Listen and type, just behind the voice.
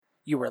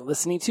You are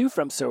listening to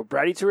From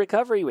Sobriety to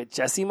Recovery with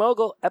Jesse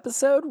Mogul,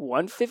 episode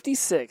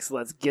 156.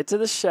 Let's get to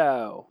the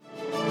show.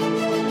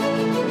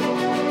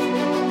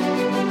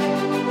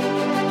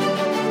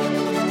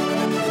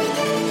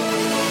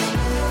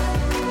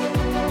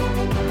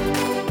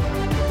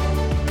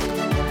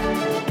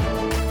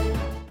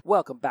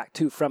 Welcome back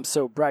to From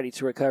Sobriety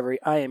to Recovery.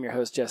 I am your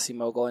host, Jesse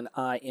Mogul, and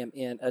I am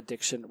in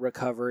addiction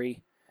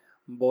recovery.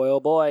 Boy, oh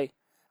boy,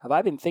 have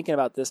I been thinking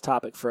about this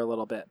topic for a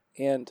little bit.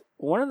 And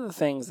one of the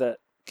things that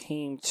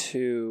came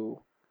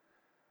to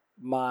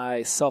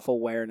my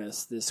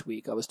self-awareness this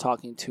week, I was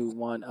talking to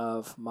one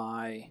of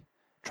my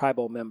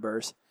tribal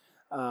members,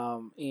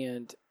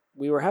 and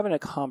we were having a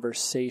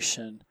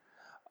conversation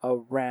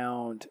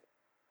around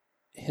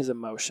his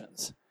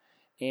emotions.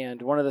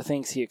 And one of the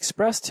things he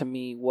expressed to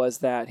me was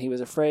that he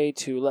was afraid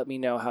to let me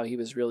know how he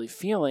was really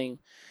feeling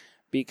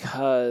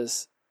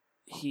because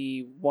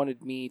he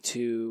wanted me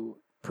to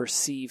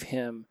perceive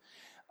him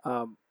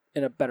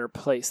in a better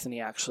place than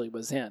he actually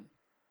was in.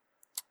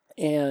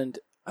 And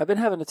I've been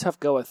having a tough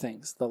go of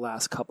things the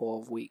last couple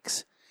of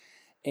weeks.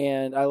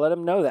 And I let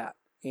him know that.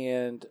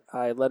 And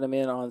I let him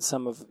in on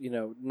some of,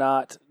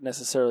 not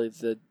necessarily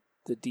the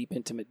deep,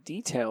 intimate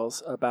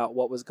details about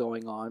what was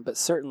going on, but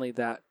certainly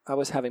that I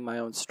was having my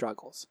own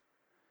struggles.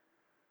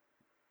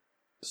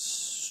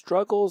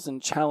 Struggles and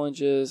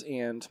challenges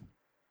and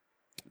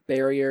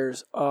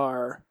barriers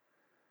are,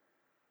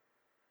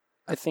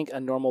 I think, a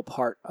normal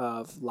part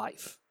of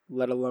life,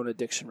 let alone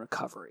addiction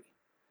recovery.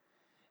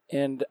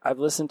 And I've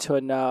listened to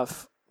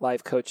enough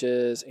life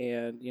coaches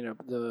and,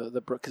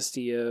 the Brooke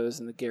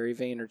Castillos and the Gary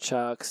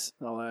Vaynerchuks.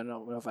 Well, I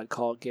don't know if I'd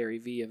call Gary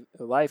V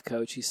a life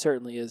coach. He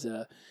certainly is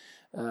a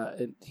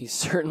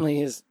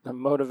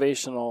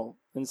motivational,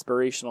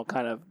 inspirational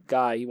kind of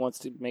guy. He wants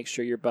to make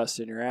sure you're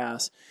busting your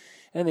ass.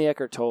 And the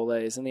Eckhart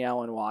Tolles and the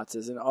Alan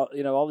Wattses and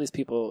all these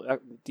people,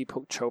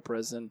 Deepak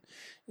Chopras and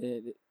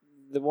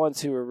the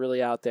ones who are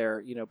really out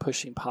there,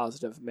 pushing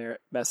positive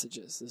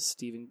messages, the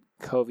Stephen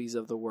Coveys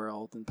of the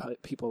world and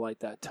people like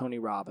that, Tony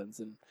Robbins,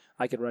 and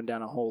I could run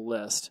down a whole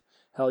list.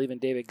 Hell, even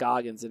David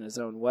Goggins in his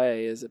own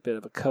way is a bit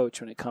of a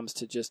coach when it comes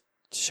to just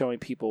showing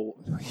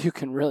people you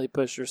can really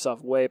push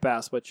yourself way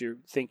past what you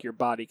think your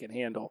body can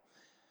handle.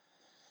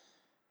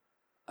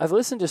 I've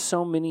listened to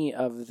so many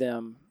of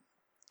them,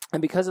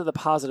 and because of the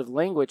positive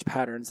language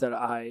patterns that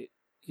I,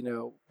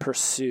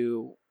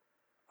 pursue,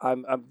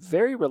 I'm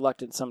very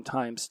reluctant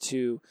sometimes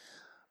to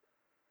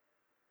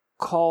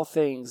call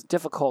things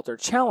difficult or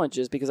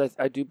challenges because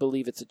I do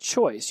believe it's a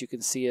choice. You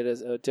can see it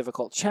as a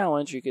difficult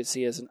challenge. You can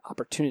see it as an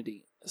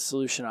opportunity, a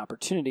solution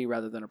opportunity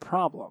rather than a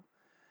problem.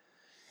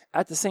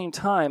 At the same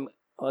time,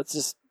 let's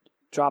just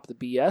drop the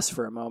BS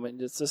for a moment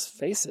and just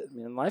face it.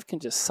 Life can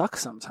just suck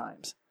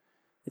sometimes.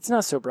 It's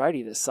not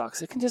sobriety that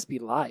sucks. It can just be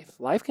life.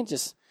 Life can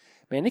just,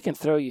 it can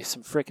throw you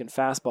some freaking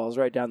fastballs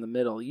right down the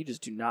middle you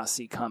just do not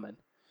see coming.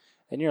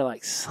 And you're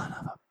like, son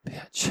of a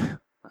bitch.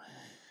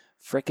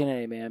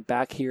 Frickin' A, man,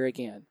 back here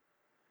again.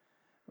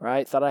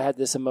 Right? Thought I had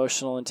this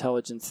emotional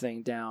intelligence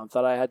thing down.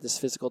 Thought I had this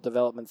physical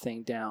development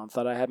thing down.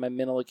 Thought I had my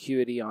mental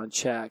acuity on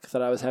check.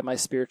 Thought I had my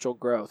spiritual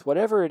growth.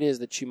 Whatever it is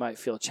that you might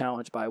feel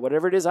challenged by.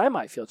 Whatever it is I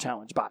might feel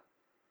challenged by.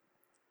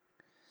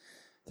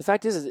 The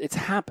fact is it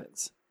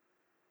happens.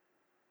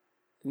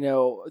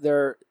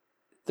 There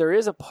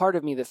is a part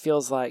of me that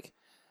feels like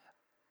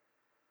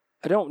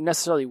I don't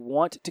necessarily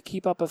want to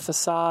keep up a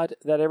facade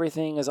that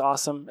everything is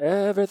awesome.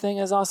 Everything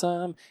is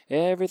awesome.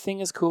 Everything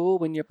is cool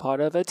when you're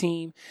part of a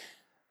team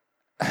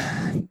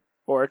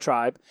or a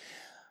tribe.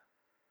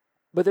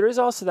 But there is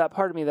also that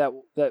part of me that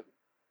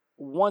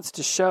wants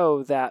to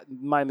show that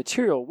my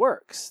material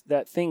works,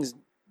 that things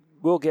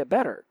will get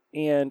better.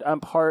 And I'm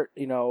part,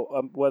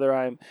 whether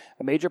I'm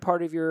a major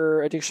part of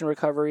your addiction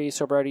recovery,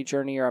 sobriety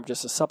journey, or I'm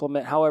just a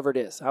supplement, however it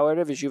is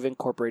you've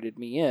incorporated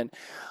me in,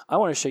 I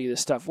want to show you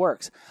this stuff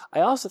works.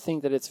 I also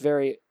think that it's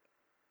very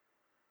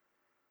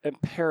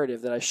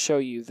imperative that I show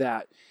you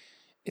that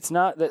it's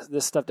not that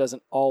this stuff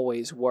doesn't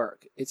always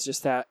work. It's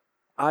just that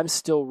I'm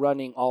still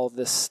running all of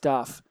this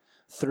stuff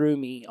through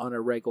me on a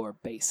regular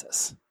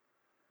basis.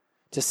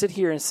 To sit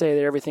here and say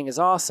that everything is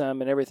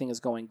awesome and everything is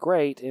going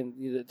great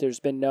and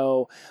there's been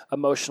no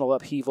emotional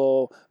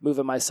upheaval,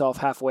 moving myself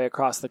halfway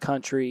across the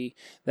country,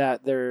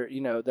 that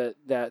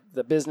that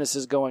the business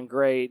is going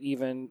great,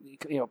 even,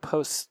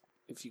 post,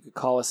 if you could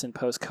call us in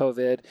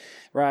post-COVID,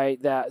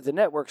 right, that the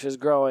network is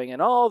growing and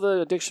all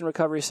the addiction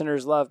recovery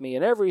centers love me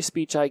and every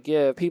speech I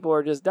give, people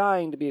are just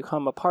dying to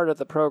become a part of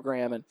the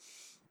program, and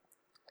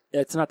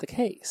it's not the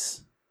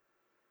case.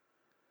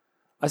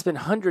 I spent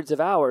hundreds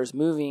of hours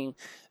moving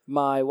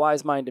my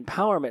Wise Mind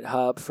Empowerment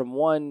Hub from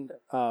one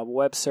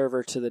web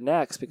server to the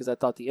next because I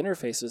thought the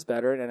interface was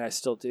better, and I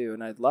still do,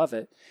 and I love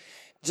it,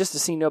 just to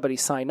see nobody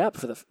sign up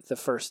for the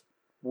first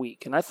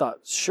week. And I thought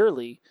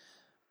surely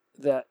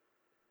that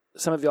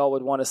some of y'all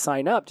would want to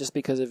sign up just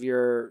because of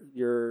your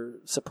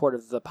support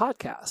of the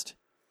podcast.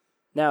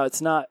 Now,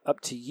 it's not up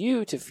to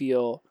you to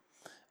feel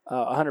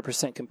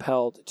 100%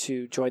 compelled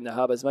to join the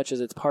hub as much as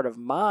it's part of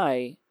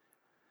my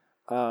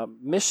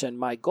mission,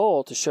 my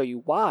goal to show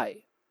you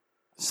why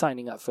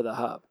signing up for the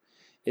hub.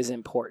 is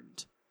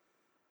important.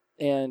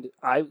 And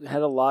I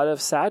had a lot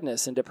of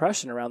sadness and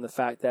depression around the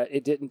fact that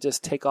it didn't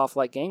just take off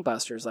like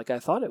gangbusters like I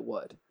thought it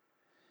would.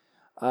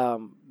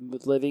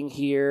 Living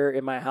here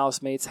in my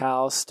housemate's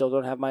house, still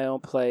don't have my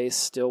own place,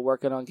 still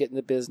working on getting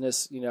the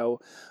business,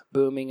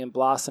 booming and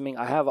blossoming.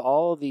 I have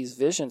all of these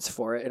visions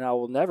for it, and I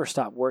will never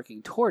stop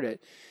working toward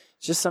it.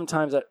 Just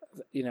sometimes,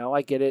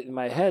 I get it in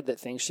my head that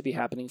things should be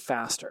happening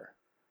faster,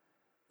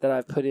 that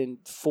I've put in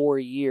 4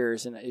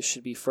 years and it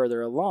should be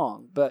further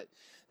along. But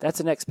that's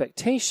an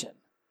expectation.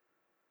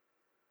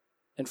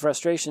 And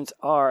frustrations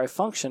are a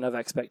function of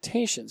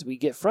expectations. We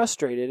get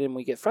frustrated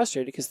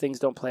because things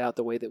don't play out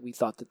the way that we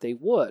thought that they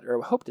would,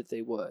 or hoped that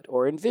they would,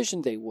 or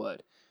envisioned they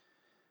would.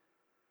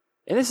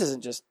 And this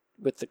isn't just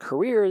with the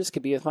career. This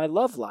could be with my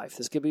love life.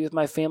 This could be with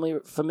my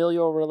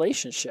familial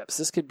relationships.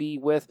 This could be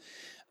with,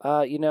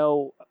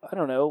 freaking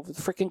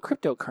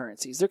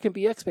cryptocurrencies. There can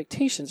be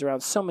expectations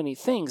around so many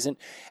things. And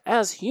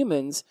as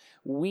humans,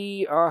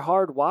 we are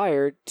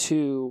hardwired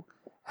to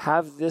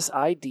have this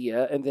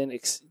idea and then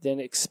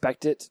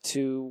expect it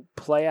to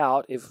play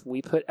out if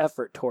we put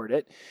effort toward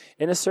it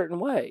in a certain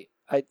way.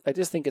 I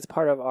just think it's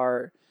part of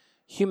our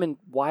human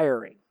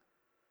wiring.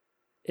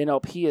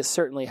 NLP has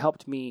certainly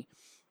helped me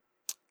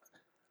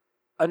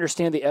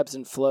understand the ebbs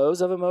and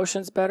flows of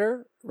emotions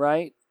better,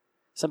 right?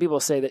 Some people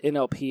say that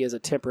NLP is a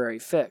temporary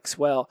fix.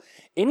 Well,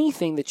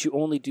 anything that you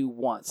only do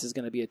once is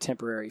going to be a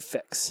temporary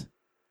fix,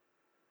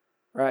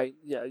 right?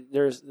 Yeah,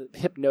 there's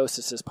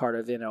hypnosis as part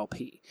of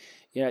NLP.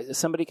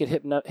 Somebody could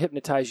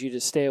hypnotize you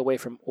to stay away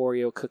from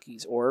Oreo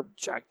cookies or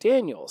Jack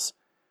Daniels.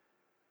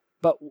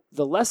 But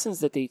the lessons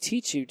that they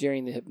teach you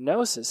during the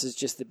hypnosis is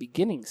just the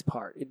beginnings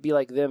part. It'd be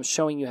like them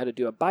showing you how to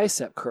do a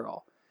bicep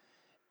curl.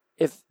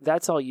 If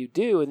that's all you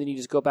do and then you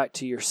just go back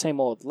to your same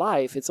old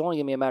life, it's only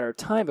going to be a matter of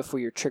time before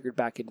you're triggered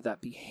back into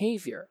that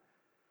behavior.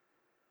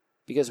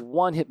 Because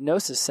one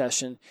hypnosis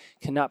session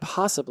cannot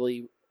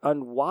possibly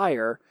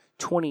unwire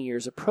 20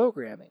 years of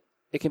programming.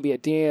 It can be a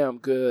damn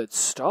good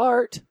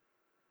start.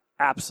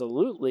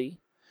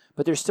 Absolutely.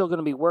 But there's still going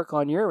to be work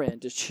on your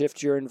end to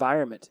shift your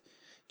environment,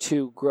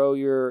 to grow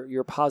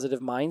your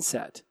positive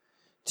mindset,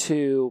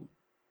 to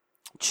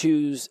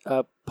choose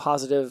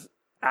positive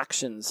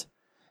actions,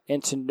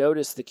 and to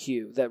notice the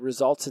cue that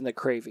results in the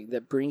craving,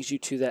 that brings you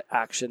to that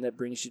action, that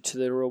brings you to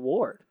the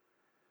reward.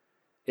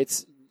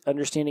 It's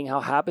understanding how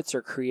habits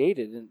are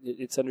created, and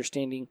it's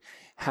understanding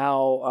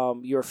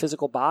how your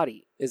physical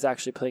body is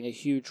actually playing a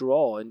huge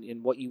role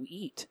in what you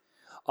eat.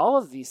 All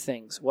of these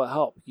things will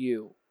help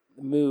you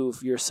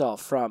move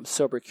yourself from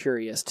sober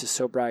curious to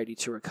sobriety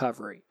to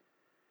recovery.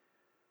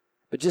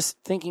 But just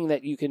thinking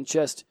that you can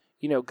just,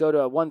 go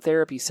to one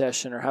therapy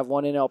session or have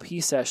one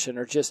NLP session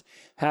or just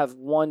have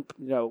one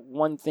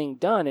thing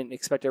done and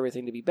expect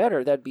everything to be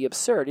better, that'd be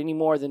absurd. Any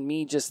more than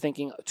me just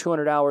thinking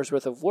 200 hours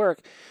worth of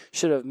work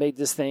should have made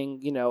this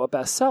thing, a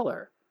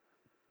bestseller.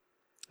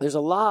 There's a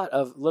lot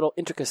of little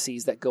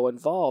intricacies that go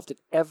involved in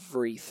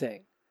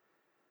everything.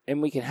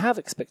 And we can have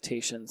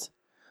expectations,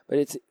 but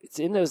it's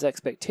in those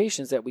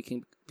expectations that we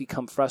can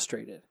become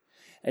frustrated.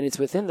 And it's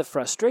within the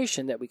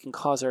frustration that we can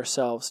cause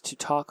ourselves to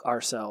talk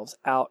ourselves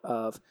out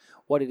of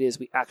what it is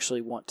we actually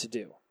want to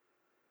do.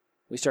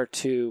 We start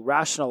to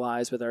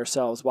rationalize with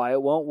ourselves why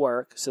it won't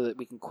work so that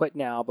we can quit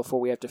now before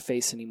we have to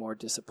face any more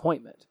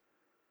disappointment.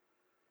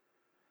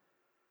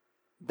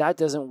 That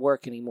doesn't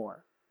work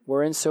anymore.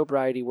 We're in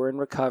sobriety. We're in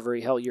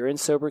recovery. Hell, you're in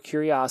sober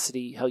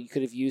curiosity. Hell, you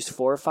could have used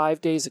 4 or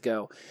 5 days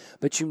ago.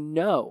 But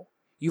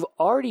you've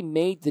already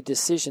made the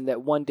decision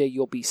that one day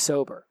you'll be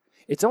sober.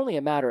 It's only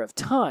a matter of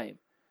time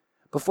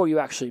before you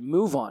actually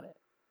move on it.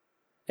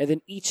 And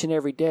then each and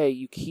every day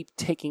you keep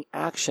taking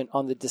action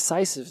on the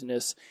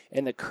decisiveness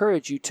and the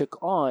courage you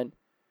took on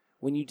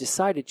when you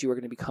decided you were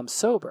going to become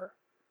sober.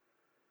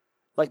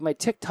 Like my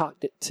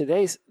TikTok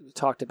today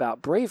talked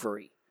about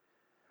bravery.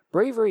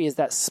 Bravery is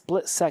that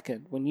split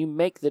second when you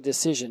make the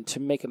decision to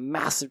make a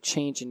massive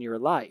change in your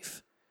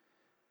life.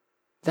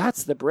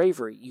 That's the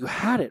bravery. You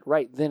had it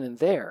right then and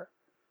there.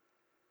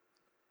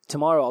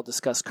 Tomorrow I'll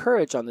discuss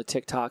courage on the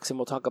TikToks, and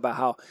we'll talk about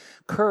how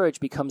courage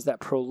becomes that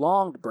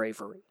prolonged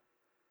bravery.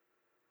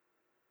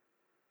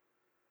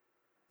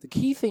 The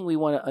key thing we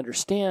want to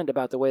understand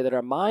about the way that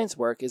our minds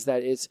work is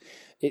that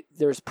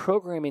there's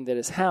programming that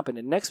has happened.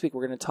 And next week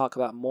we're going to talk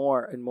about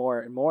more and more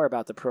and more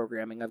about the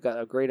programming. I've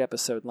got a great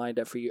episode lined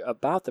up for you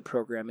about the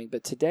programming.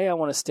 But today I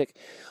want to stick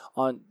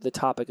on the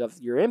topic of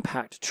your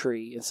impact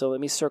tree. And so let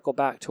me circle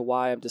back to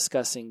why I'm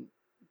discussing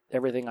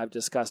everything I've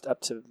discussed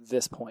up to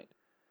this point.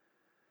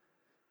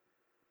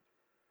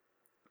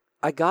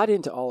 I got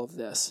into all of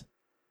this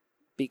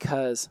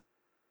because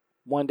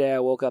one day I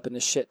woke up in the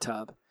shit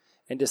tub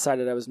and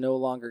decided I was no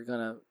longer going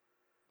to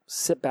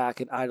sit back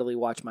and idly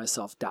watch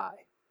myself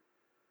die.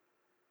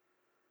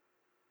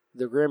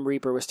 The Grim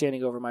Reaper was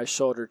standing over my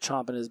shoulder,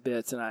 chomping his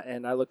bits,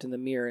 and I looked in the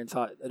mirror and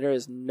thought, there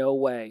is no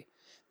way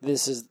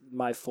this is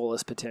my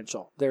fullest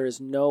potential. There is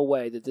no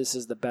way that this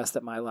is the best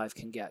that my life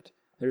can get.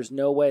 There's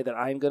no way that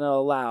I'm going to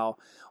allow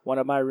one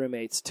of my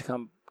roommates to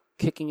come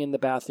kicking in the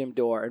bathroom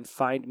door and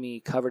find me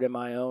covered in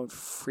my own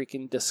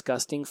freaking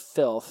disgusting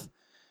filth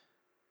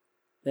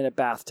in a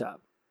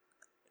bathtub?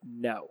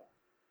 No.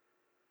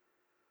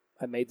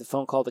 I made the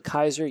phone call to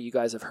Kaiser. You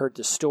guys have heard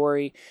the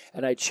story,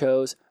 and I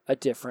chose a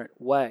different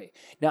way.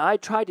 Now, I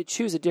tried to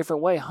choose a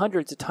different way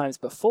hundreds of times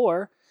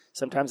before.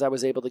 Sometimes I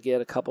was able to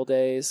get a couple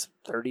days,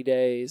 30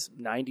 days,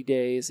 90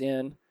 days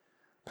in,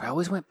 but I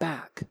always went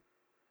back.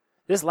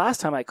 This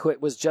last time I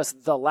quit was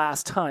just the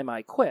last time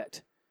I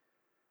quit.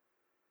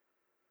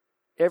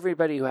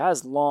 Everybody who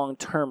has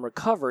long-term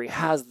recovery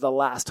has the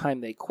last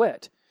time they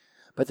quit,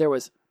 but there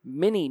was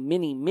many,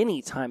 many,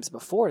 many times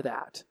before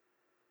that.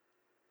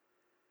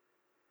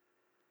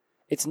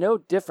 It's no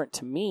different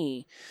to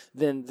me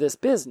than this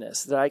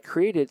business that I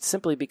created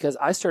simply because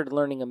I started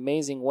learning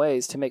amazing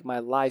ways to make my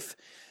life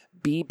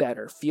be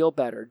better, feel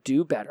better,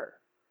 do better.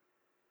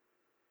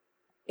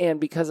 And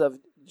because of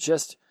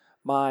just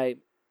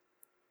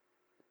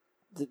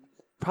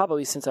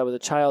probably since I was a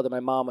child and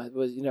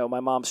my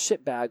mom's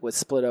shit bag was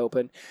split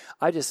open,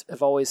 I just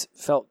have always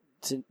felt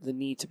the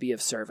need to be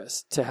of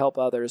service, to help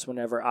others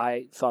whenever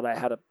I thought I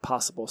had a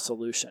possible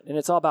solution. And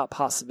it's all about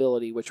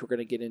possibility, which we're going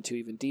to get into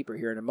even deeper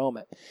here in a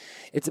moment.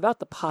 It's about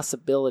the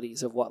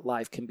possibilities of what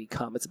life can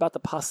become. It's about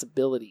the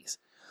possibilities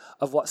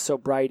of what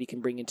sobriety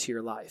can bring into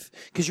your life.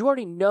 Because you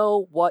already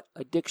know what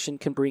addiction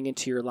can bring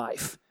into your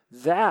life.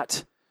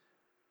 That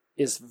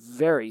is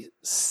very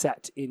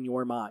set in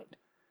your mind.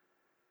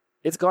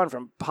 It's gone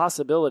from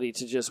possibility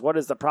to just what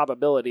is the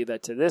probability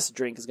that to this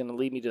drink is going to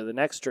lead me to the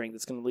next drink,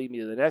 that's going to lead me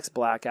to the next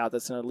blackout,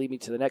 that's going to lead me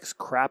to the next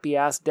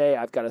crappy-ass day.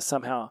 I've got to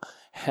somehow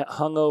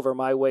hung over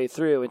my way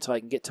through until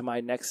I can get to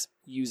my next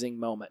using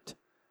moment.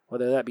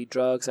 Whether that be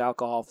drugs,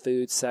 alcohol,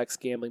 food, sex,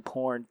 gambling,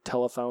 porn,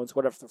 telephones,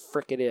 whatever the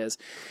frick it is,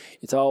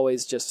 it's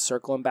always just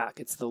circling back.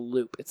 It's the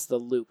loop. It's the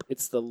loop.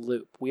 It's the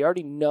loop. We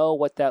already know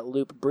what that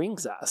loop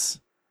brings us.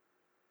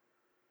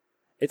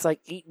 It's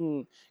like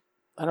eating,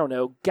 I don't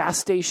know, gas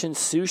station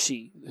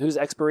sushi whose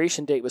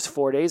expiration date was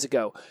 4 days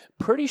ago.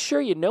 Pretty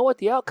sure you know what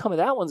the outcome of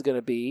that one's going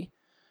to be.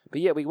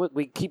 But yet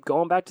we keep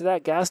going back to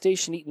that gas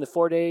station eating the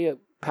 4-day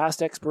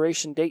past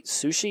expiration date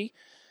sushi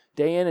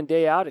day in and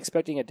day out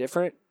expecting a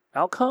different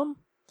outcome.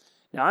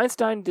 Now,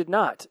 Einstein did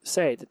not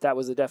say that that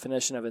was the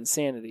definition of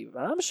insanity,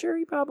 but I'm sure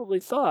he probably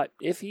thought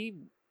if he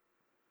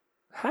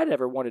had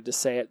ever wanted to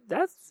say it,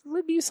 that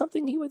would be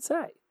something he would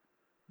say.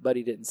 But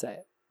he didn't say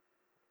it.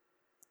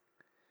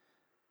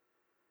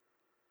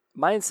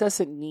 My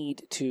incessant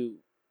need to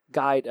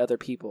guide other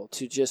people,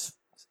 to just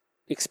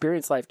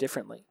experience life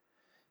differently,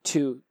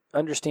 to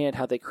understand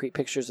how they create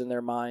pictures in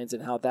their minds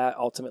and how that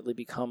ultimately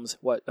becomes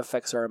what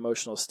affects our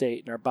emotional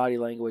state and our body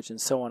language and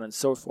so on and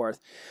so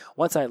forth.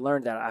 Once I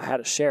learned that, I had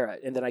to share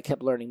it. And then I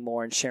kept learning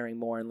more and sharing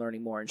more and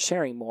learning more and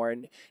sharing more.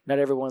 And not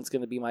everyone's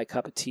going to be my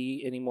cup of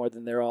tea any more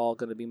than they're all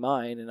going to be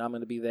mine. And I'm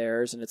going to be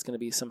theirs. And it's going to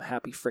be some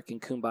happy freaking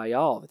kumbaya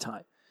all the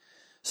time.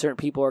 Certain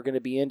people are going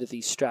to be into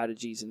these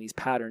strategies and these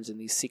patterns and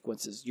these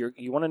sequences.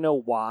 You want to know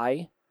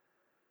why?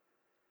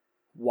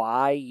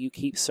 Why you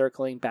keep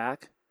circling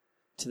back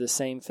to the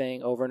same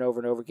thing over and over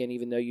and over again,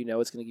 even though you know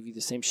it's going to give you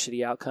the same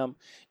shitty outcome?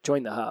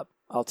 Join the hub.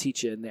 I'll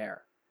teach you in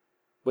there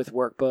with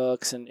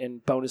workbooks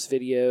and bonus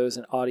videos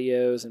and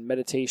audios and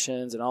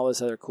meditations and all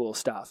this other cool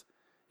stuff.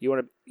 You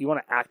want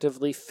to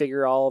actively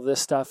figure all of this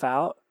stuff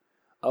out?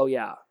 Oh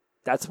yeah,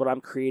 that's what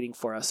I'm creating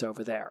for us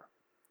over there.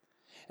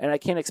 And I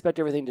can't expect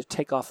everything to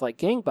take off like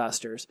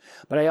gangbusters,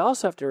 but I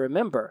also have to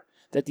remember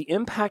that the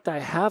impact I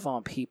have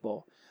on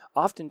people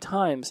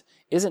oftentimes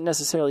isn't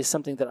necessarily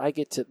something that I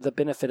get to the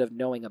benefit of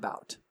knowing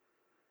about.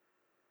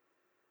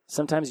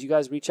 Sometimes you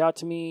guys reach out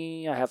to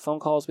me, I have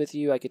phone calls with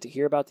you, I get to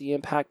hear about the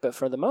impact, but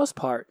for the most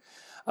part,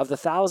 of the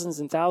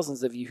thousands and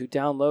thousands of you who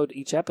download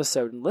each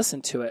episode and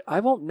listen to it, I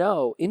won't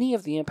know any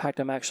of the impact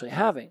I'm actually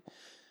having.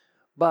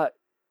 But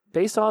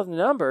based on the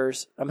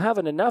numbers, I'm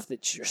having enough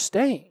that you're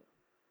staying.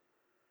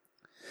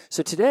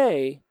 So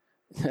today,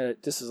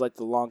 this is like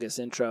the longest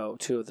intro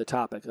to the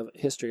topic of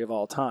history of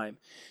all time.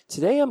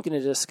 Today I'm going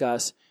to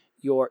discuss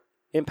your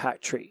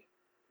impact tree.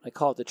 I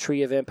call it the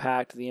tree of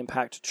impact, the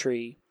impact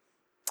tree.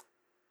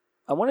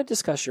 I want to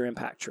discuss your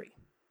impact tree.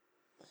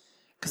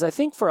 Because I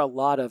think for a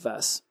lot of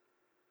us,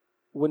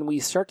 when we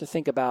start to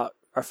think about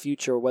our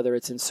future, whether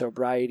it's in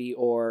sobriety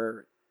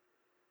or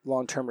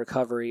long-term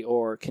recovery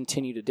or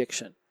continued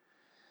addiction,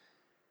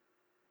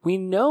 we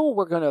know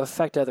we're going to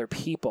affect other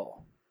people.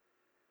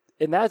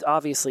 And that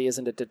obviously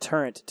isn't a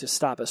deterrent to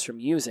stop us from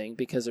using,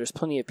 because there's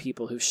plenty of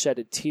people who've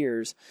shedded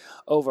tears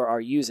over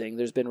our using.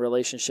 There's been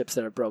relationships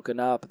that have broken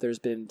up. There's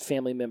been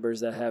family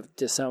members that have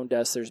disowned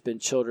us. There's been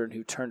children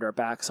who turned our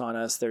backs on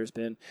us. There's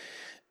been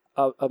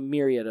a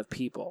myriad of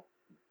people.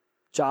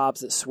 Jobs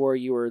that swore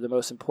you were the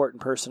most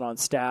important person on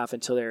staff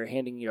until they were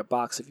handing you a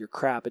box of your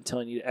crap and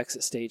telling you to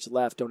exit stage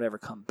left, don't ever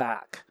come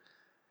back.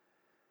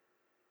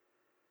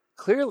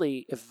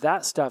 Clearly, if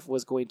that stuff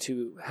was going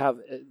to have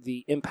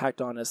the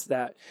impact on us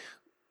that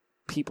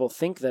people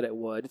think that it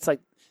would, it's like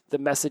the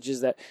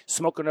messages that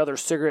smoke another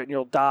cigarette and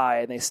you'll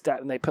die,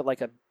 and they put like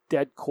a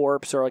dead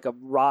corpse or like a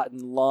rotten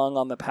lung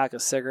on the pack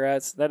of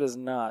cigarettes. That is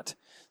not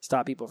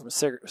stop people from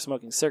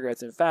smoking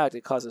cigarettes. In fact,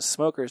 it causes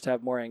smokers to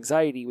have more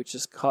anxiety, which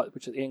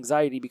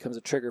anxiety becomes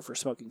a trigger for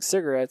smoking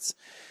cigarettes.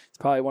 It's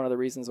probably one of the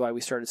reasons why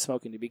we started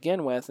smoking to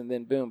begin with, and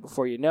then boom,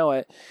 before you know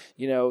it,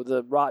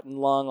 the rotten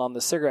lung on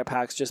the cigarette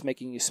packs just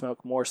making you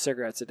smoke more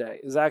cigarettes a day.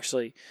 Is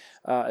actually,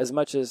 as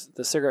much as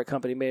the cigarette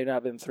company may not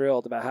have been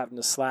thrilled about having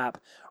to slap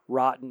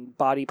rotten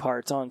body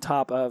parts on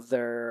top of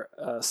their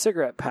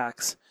cigarette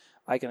packs,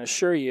 I can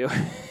assure you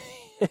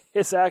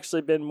it's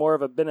actually been more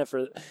of a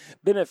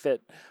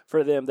benefit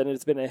for them than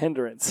it's been a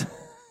hindrance.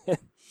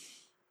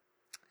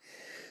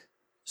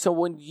 So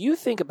when you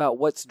think about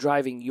what's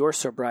driving your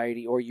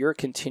sobriety or your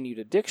continued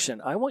addiction,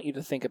 I want you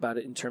to think about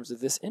it in terms of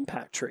this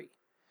impact tree.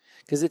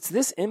 Because it's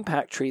this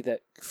impact tree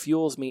that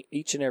fuels me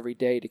each and every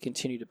day to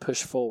continue to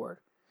push forward,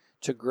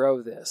 to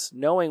grow this,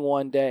 knowing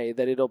one day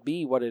that it'll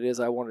be what it is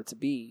I want it to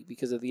be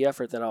because of the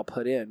effort that I'll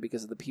put in,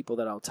 because of the people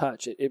that I'll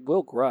touch. It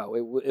will grow.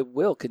 It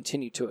will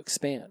continue to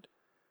expand.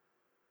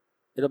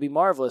 It'll be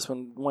marvelous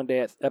when one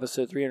day at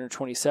episode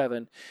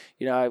 327,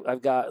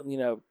 I've got,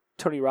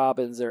 Tony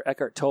Robbins or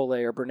Eckhart Tolle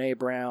or Brene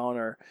Brown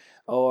or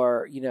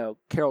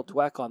Carol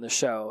Dweck on the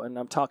show, and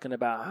I'm talking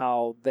about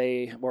how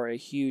they were a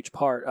huge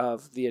part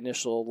of the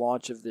initial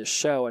launch of this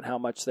show and how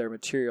much their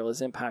material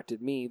has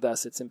impacted me,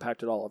 thus it's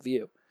impacted all of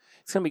you.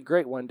 It's going to be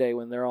great one day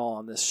when they're all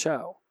on this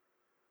show.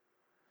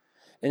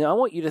 And I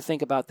want you to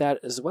think about that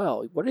as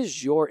well. What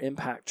is your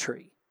impact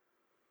tree?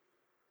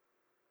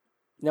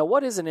 Now,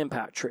 what is an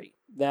impact tree?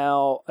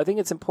 Now, I think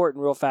it's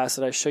important real fast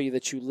that I show you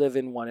that you live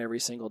in one every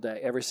single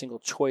day. Every single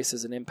choice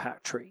is an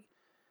impact tree.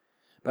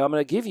 But I'm going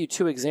to give you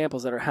two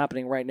examples that are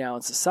happening right now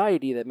in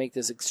society that make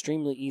this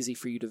extremely easy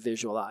for you to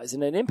visualize.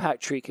 And an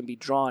impact tree can be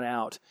drawn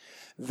out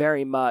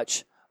very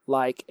much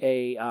like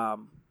a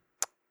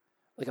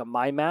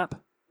mind map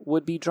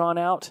would be drawn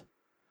out,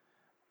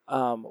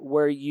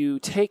 where you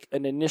take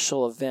an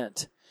initial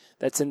event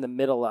that's in the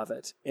middle of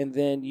it, and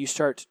then you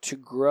start to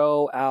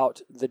grow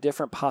out the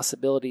different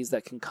possibilities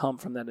that can come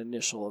from that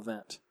initial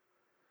event.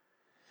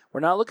 We're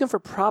not looking for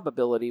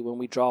probability when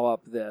we draw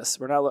up this.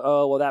 We're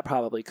not, that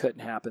probably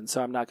couldn't happen,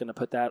 so I'm not going to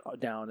put that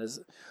down as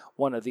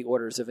one of the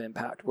orders of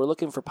impact. We're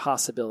looking for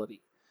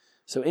possibility.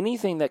 So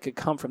anything that could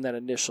come from that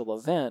initial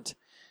event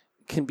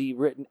can be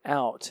written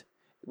out.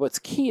 What's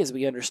key is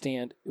we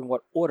understand in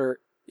what order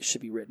it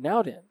should be written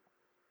out in.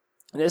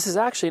 And this is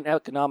actually an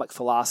economic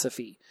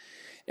philosophy.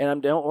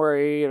 And don't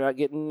worry, you're not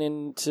getting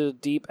into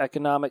deep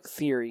economic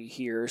theory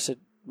here, so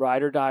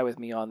ride or die with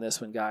me on this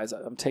one, guys.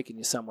 I'm taking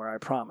you somewhere, I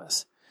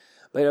promise.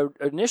 But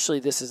initially,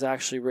 this is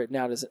actually written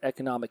out as an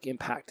economic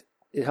impact.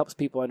 It helps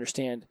people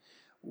understand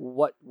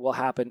what will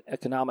happen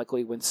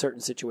economically when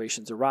certain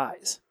situations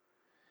arise.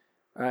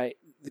 All right.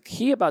 The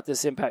key about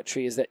this impact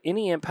tree is that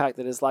any impact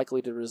that is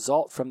likely to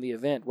result from the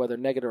event, whether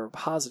negative or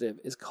positive,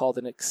 is called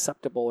an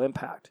acceptable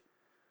impact.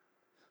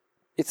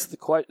 It's the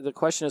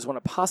question is one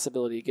of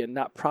possibility again,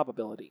 not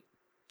probability.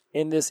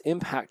 In this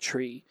impact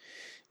tree,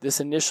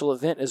 this initial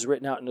event is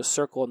written out in a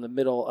circle in the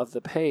middle of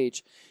the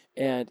page,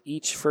 and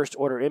each first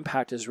order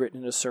impact is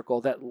written in a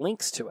circle that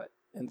links to it.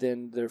 And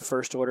then the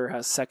first order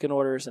has second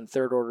orders and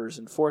third orders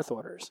and fourth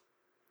orders.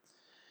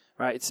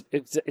 Right?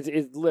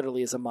 It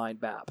literally is a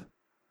mind map.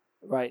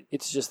 Right?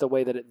 It's just the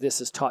way that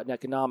this is taught in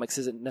economics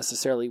isn't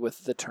necessarily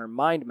with the term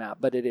mind map,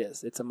 but it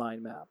is. It's a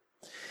mind map.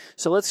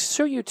 So let's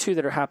show you two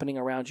that are happening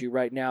around you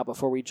right now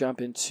before we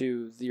jump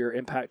into your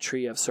impact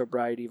tree of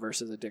sobriety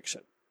versus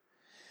addiction.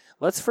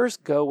 Let's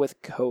first go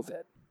with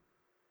COVID.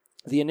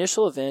 The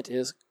initial event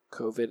is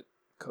COVID.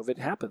 COVID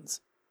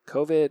happens.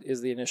 COVID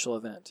is the initial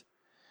event.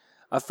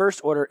 A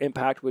first order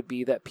impact would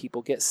be that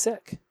people get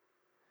sick.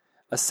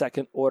 A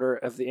second order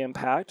of the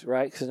impact,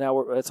 right? Because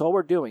now that's all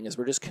we're doing is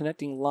we're just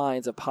connecting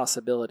lines of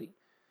possibility.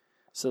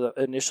 So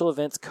the initial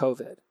event's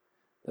COVID.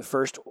 The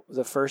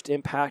first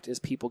impact is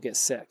people get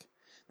sick.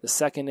 The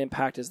second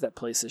impact is that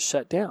places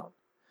shut down.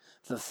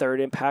 The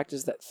third impact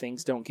is that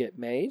things don't get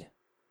made.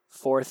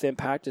 Fourth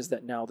impact is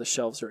that now the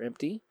shelves are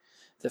empty.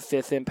 The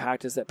fifth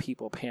impact is that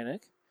people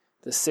panic.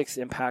 The sixth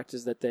impact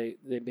is that they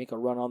make a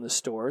run on the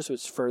stores,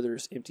 which further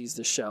empties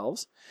the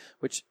shelves,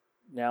 which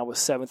now with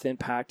seventh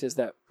impact is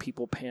that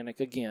people panic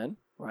again,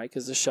 right?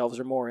 Because the shelves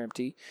are more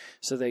empty.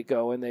 So they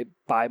go and they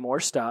buy more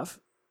stuff.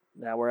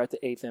 Now we're at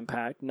the eighth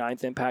impact.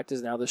 Ninth impact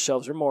is now the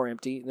shelves are more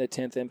empty. And the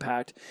 10th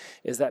impact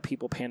is that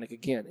people panic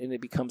again. And it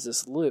becomes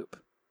this loop.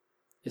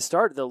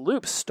 The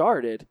loop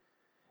started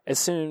as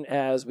soon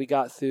as we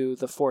got through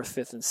the fourth,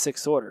 fifth, and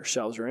sixth order.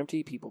 Shelves are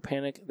empty, people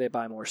panic, they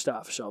buy more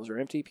stuff. Shelves are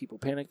empty, people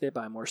panic, they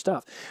buy more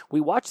stuff. We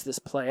watched this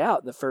play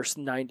out in the first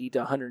 90 to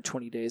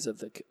 120 days of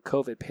the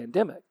COVID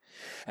pandemic.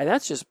 And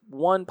that's just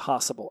one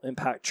possible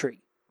impact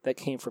tree that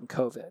came from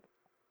COVID.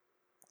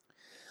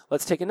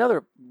 Let's take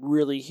another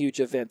really huge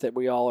event that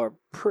we all are,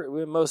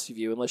 most of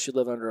you, unless you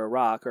live under a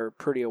rock, are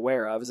pretty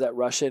aware of, is that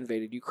Russia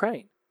invaded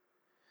Ukraine.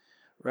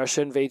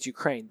 Russia invades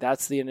Ukraine.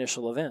 That's the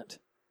initial event.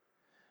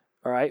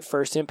 All right,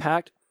 first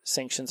impact,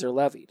 sanctions are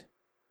levied.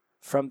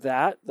 From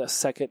that, the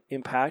second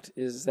impact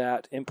is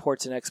that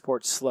imports and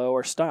exports slow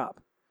or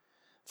stop.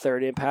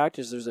 Third impact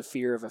is there's a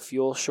fear of a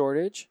fuel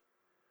shortage.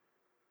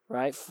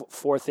 Right?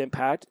 Fourth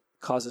impact,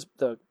 causes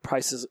the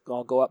prices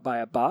all go up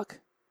by $1.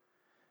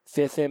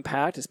 Fifth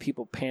impact is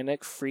people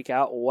panic, freak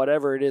out,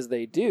 whatever it is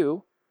they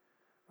do,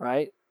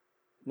 right?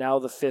 Now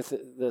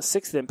the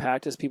sixth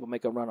impact is people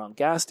make a run on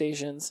gas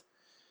stations.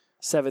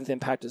 Seventh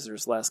impact is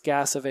there's less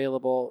gas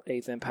available.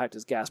 Eighth impact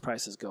is gas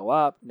prices go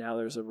up. Now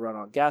there's a run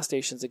on gas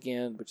stations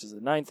again, which is the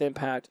ninth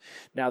impact.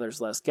 Now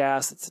there's less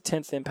gas. It's the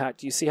 10th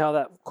impact. Do you see how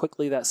that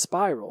quickly that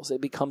spirals?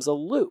 It becomes a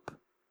loop.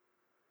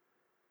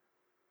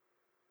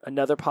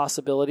 Another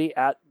possibility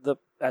at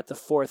the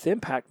fourth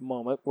impact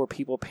moment where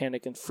people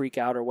panic and freak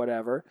out or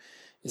whatever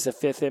is the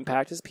fifth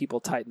impact is people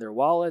tighten their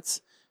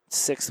wallets.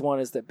 Sixth one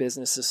is that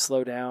businesses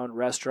slow down.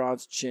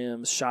 Restaurants,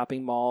 gyms,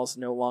 shopping malls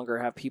no longer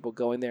have people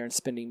going there and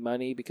spending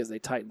money because they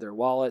tightened their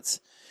wallets.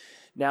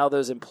 Now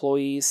those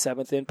employees,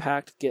 seventh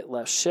impact, get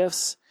less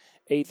shifts.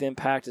 Eighth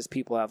impact is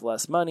people have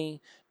less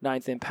money.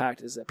 Ninth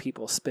impact is that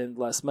people spend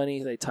less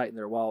money. They tighten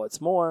their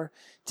wallets more.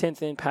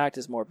 10th impact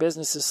is more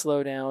businesses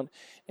slow down.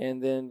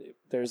 And then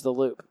there's the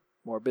loop.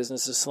 More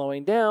businesses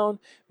slowing down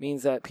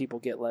means that people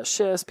get less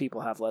shifts,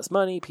 people have less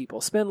money, people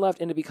spend less,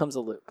 and it becomes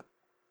a loop.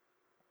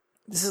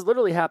 This is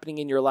literally happening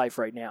in your life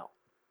right now.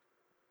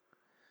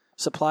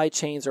 Supply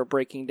chains are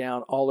breaking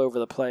down all over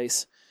the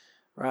place,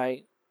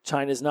 right?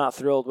 China's not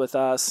thrilled with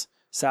us.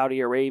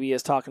 Saudi Arabia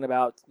is talking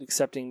about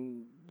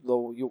accepting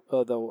the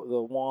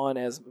yuan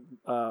as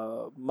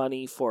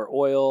money for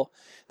oil.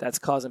 That's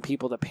causing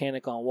people to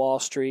panic on Wall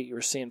Street.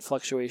 You're seeing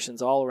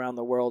fluctuations all around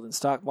the world in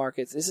stock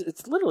markets. This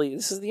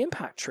is the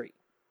impact tree.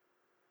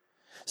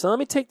 So let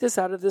me take this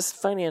out of this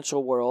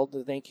financial world.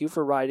 Thank you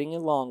for riding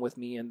along with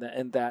me in that.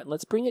 And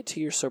let's bring it to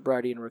your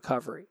sobriety and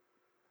recovery.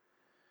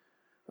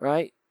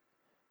 Right?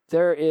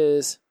 There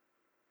is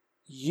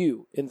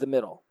you in the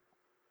middle.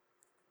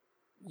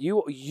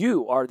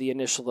 You are the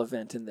initial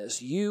event in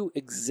this. You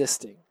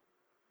existing.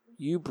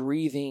 You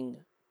breathing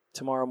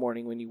tomorrow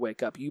morning when you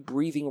wake up. You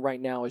breathing right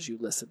now as you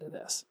listen to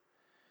this.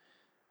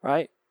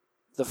 Right?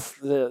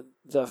 The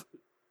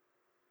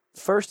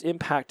first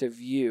impact of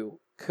you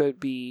could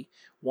be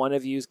one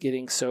of you is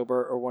getting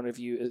sober or one of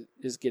you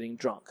is getting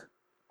drunk.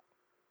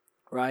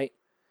 Right?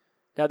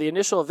 Now, the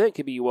initial event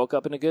could be you woke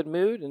up in a good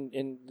mood,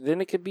 and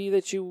then it could be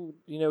that you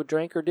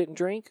drank or didn't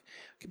drink.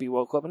 It could be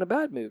woke up in a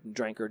bad mood and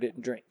drank or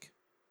didn't drink.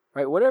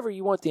 Right? Whatever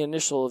you want the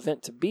initial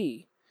event to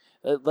be,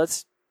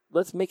 let's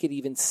make it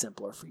even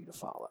simpler for you to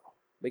follow.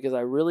 Because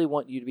I really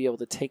want you to be able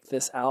to take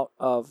this out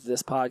of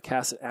this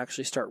podcast and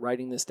actually start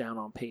writing this down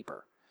on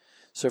paper.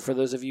 So for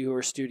those of you who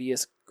are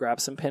studious,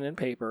 grab some pen and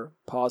paper.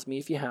 Pause me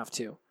if you have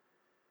to.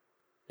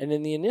 And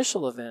in the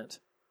initial event,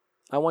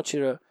 I want you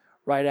to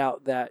write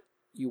out that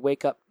you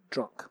wake up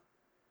drunk.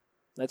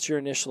 That's your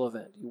initial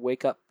event. You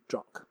wake up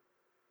drunk.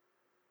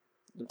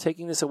 I'm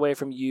taking this away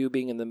from you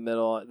being in the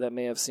middle. That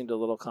may have seemed a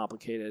little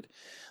complicated.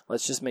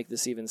 Let's just make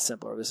this even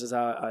simpler. This is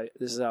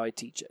how I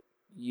teach it.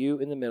 You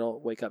in the middle,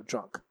 wake up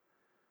drunk.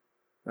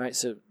 All right,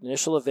 so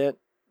initial event,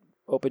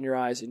 open your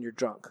eyes and you're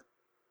drunk.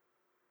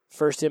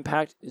 First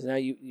impact is now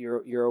you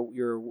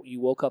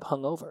woke up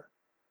hungover.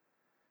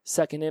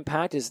 Second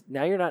impact is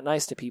now you're not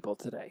nice to people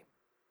today.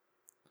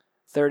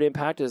 Third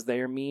impact is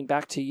they are mean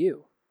back to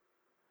you.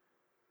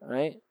 All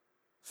right?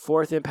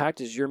 Fourth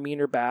impact is you're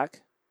meaner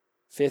back.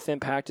 Fifth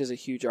impact is a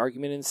huge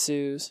argument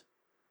ensues.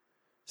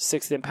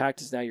 Sixth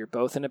impact is now you're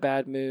both in a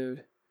bad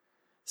mood.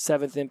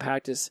 Seventh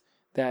impact is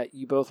that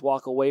you both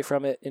walk away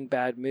from it in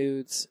bad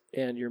moods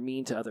and you're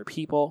mean to other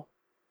people.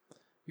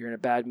 You're in a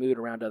bad mood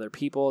around other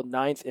people.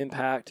 Ninth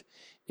impact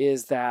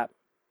is that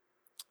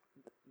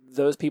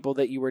those people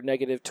that you were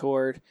negative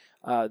toward,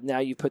 now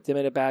you put them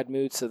in a bad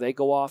mood, so they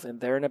go off and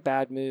they're in a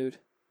bad mood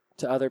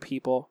to other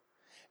people.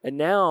 And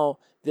now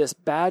this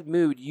bad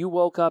mood you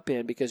woke up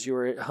in because you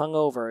were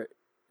hungover,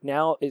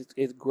 now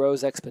it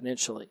grows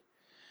exponentially.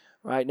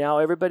 Right now,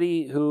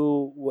 everybody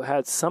who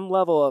had some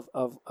level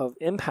of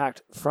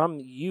impact from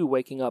you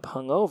waking up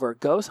hungover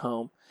goes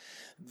home.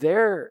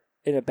 They're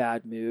in a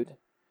bad mood,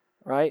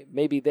 right?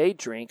 Maybe they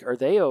drink or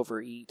they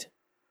overeat,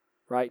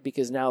 right?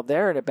 Because now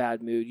they're in a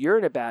bad mood. You're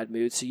in a bad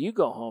mood, so you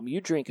go home,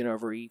 you drink and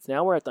overeat.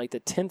 Now we're at like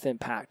the 10th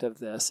impact of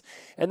this,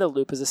 and the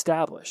loop is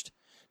established.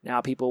 Now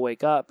people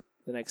wake up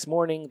the next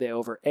morning, they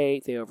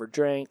overate, they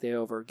overdrank, they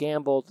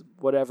overgambled,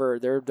 whatever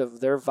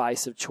their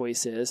vice of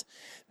choice is.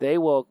 They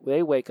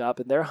wake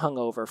up and they're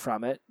hungover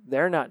from it.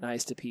 They're not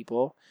nice to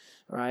people,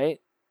 right?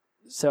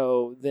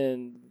 So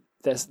then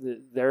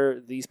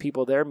these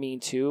people they're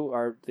mean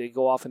to they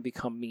go off and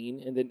become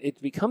mean, and then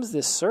it becomes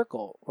this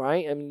circle,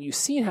 right? I mean, you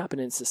see it happen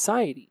in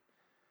society.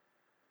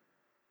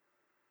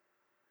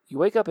 You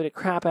wake up in a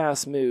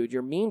crap-ass mood,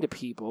 you're mean to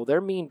people, they're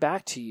mean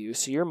back to you,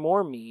 so you're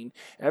more mean.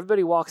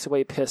 Everybody walks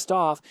away pissed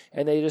off,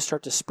 and they just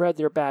start to spread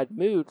their bad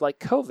mood like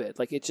COVID.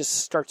 Like it just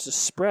starts to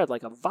spread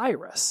like a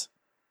virus.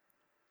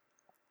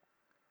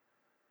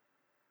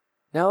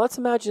 Now let's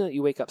imagine that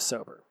you wake up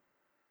sober.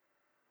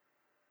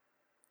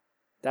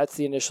 That's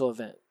the initial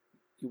event.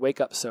 You wake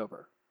up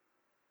sober.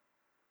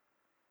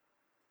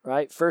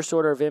 right? First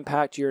order of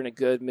impact, you're in a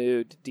good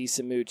mood,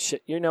 decent mood.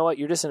 You know what?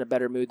 You're just in a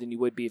better mood than you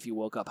would be if you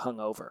woke up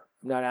hungover.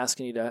 I'm not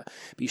asking you to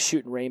be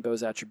shooting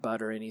rainbows out your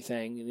butt or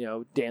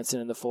anything,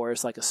 dancing in the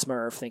forest like a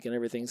Smurf, thinking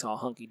everything's all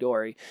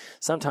hunky-dory.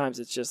 Sometimes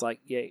it's just like,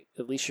 yay,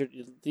 at least you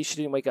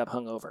didn't wake up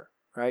hungover,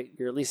 right?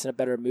 You're at least in a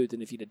better mood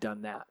than if you'd have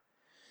done that.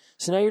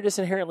 So now you're just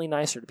inherently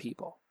nicer to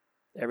people.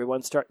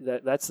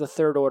 That's the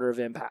third order of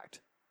impact.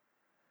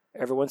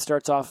 Everyone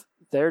starts off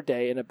their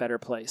day in a better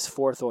place.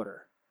 Fourth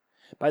order.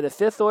 By the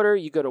fifth order,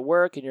 you go to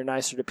work and you're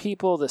nicer to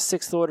people. The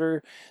sixth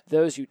order,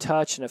 those you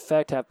touch and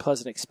affect have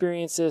pleasant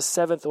experiences.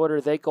 Seventh order,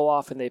 they go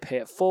off and they pay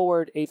it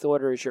forward. Eighth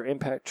order is your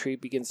impact tree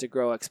begins to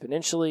grow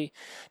exponentially.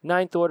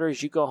 Ninth order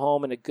is you go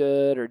home in a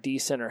good or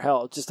decent or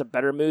hell, just a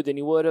better mood than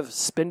you would have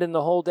spending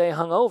the whole day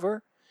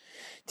hungover.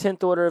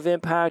 10th order of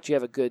impact, you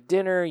have a good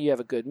dinner, you have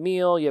a good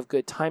meal, you have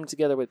good time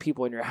together with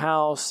people in your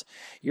house,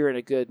 you're in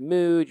a good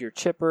mood, you're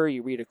chipper,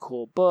 you read a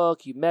cool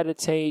book, you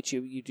meditate,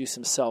 you do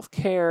some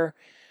self-care.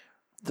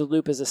 The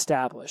loop is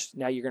established.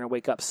 Now you're going to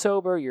wake up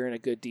sober, you're in a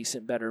good,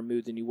 decent, better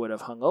mood than you would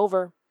have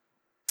hungover.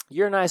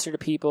 You're nicer to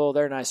people,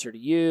 they're nicer to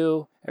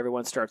you,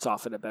 everyone starts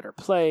off in a better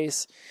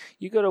place.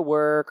 You go to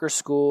work or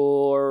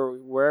school or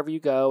wherever you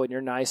go and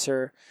you're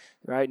nicer,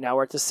 right? Now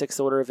we're at the sixth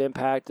order of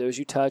impact. Those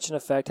you touch and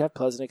affect have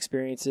pleasant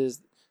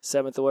experiences.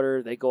 Seventh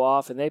order, they go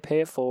off and they pay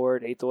it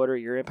forward. Eighth order,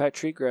 your impact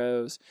tree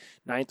grows.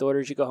 Ninth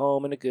order, you go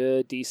home in a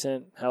good,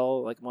 decent,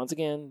 once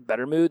again,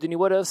 better mood than you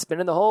would have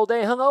spending the whole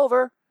day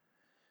hungover.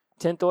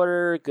 10th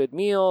order, good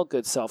meal,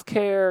 good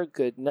self-care,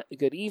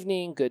 good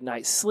evening, good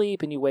night's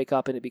sleep, and you wake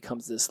up and it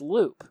becomes this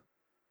loop.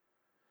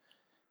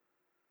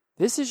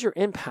 This is your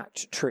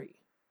impact tree.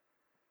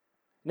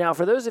 Now,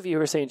 for those of you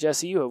who are saying,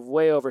 Jesse, you have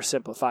way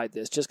oversimplified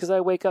this. Just because I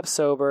wake up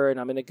sober and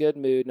I'm in a good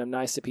mood and I'm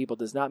nice to people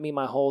does not mean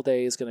my whole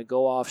day is going to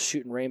go off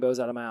shooting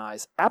rainbows out of my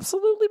eyes.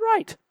 Absolutely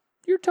right.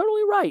 You're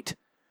totally right.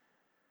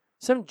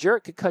 Some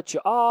jerk could cut you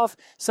off.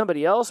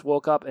 Somebody else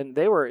woke up and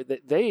they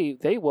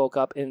woke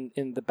up in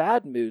the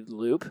bad mood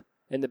loop,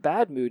 in the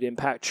bad mood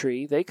impact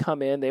tree. They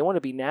come in, they want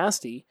to be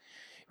nasty,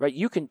 right?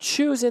 You can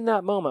choose in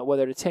that moment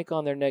whether to take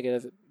on their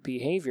negative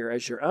behavior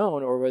as your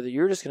own or whether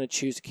you're just going to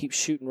choose to keep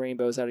shooting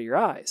rainbows out of your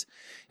eyes.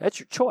 That's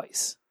your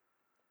choice.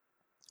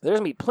 There's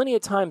going to be plenty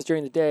of times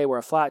during the day where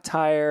a flat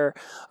tire,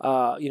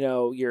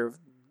 your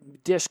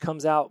dish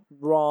comes out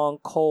wrong,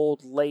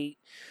 cold, late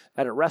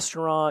at a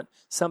restaurant.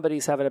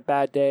 Somebody's having a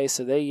bad day,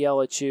 so they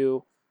yell at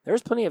you.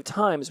 There's plenty of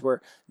times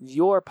where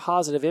your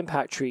positive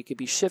impact tree could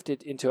be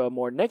shifted into a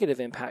more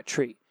negative impact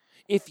tree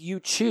if you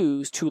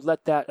choose to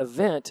let that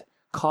event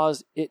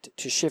cause it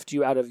to shift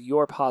you out of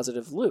your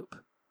positive loop.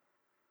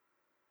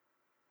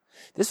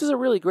 This was a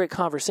really great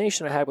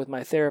conversation I had with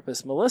my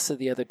therapist, Melissa,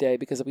 the other day,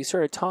 because we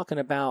started talking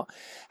about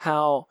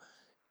how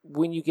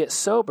when you get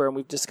sober, and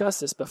we've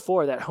discussed this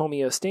before, that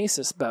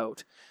homeostasis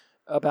boat,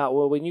 about,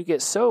 well, when you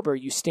get sober,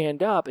 you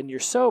stand up and you're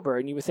sober,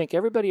 and you would think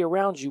everybody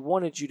around you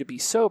wanted you to be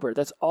sober.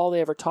 That's all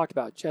they ever talked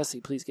about. Jesse,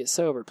 please get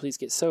sober. Please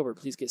get sober.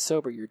 Please get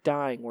sober. You're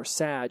dying. We're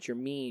sad. You're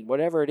mean.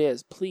 Whatever it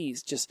is,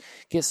 please just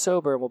get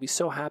sober, and we'll be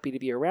so happy to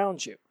be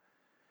around you.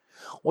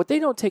 What they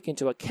don't take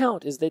into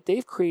account is that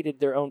they've created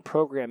their own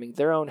programming,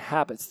 their own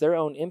habits, their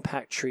own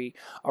impact tree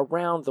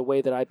around the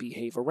way that I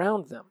behave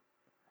around them.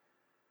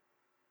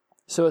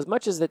 So as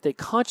much as that they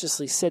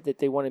consciously said that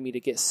they wanted me to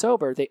get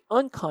sober, they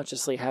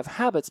unconsciously have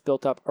habits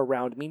built up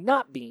around me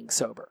not being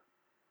sober.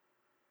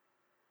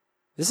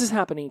 This is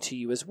happening to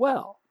you as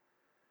well.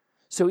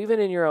 So even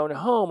in your own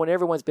home, when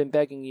everyone's been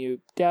begging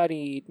you,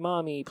 Daddy,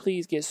 Mommy,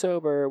 please get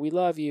sober. We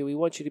love you. We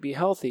want you to be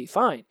healthy.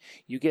 Fine.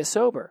 You get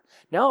sober.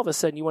 Now all of a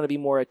sudden you want to be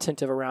more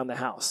attentive around the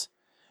house.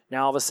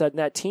 Now, all of a sudden,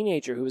 that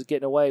teenager who was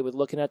getting away with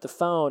looking at the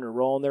phone or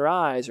rolling their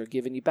eyes or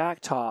giving you back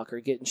talk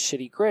or getting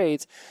shitty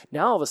grades,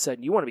 now all of a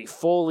sudden, you want to be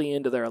fully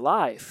into their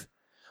life.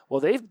 Well,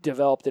 they've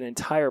developed an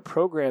entire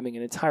programming,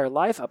 an entire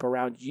life up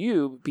around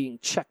you being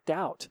checked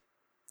out,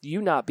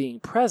 you not being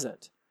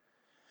present.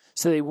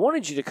 So they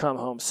wanted you to come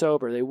home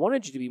sober. They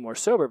wanted you to be more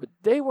sober, but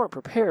they weren't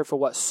prepared for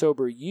what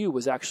sober you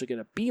was actually going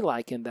to be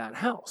like in that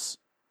house.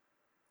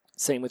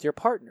 Same with your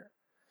partner.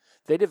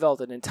 They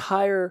developed an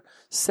entire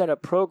set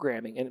of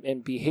programming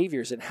and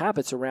behaviors and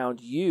habits around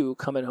you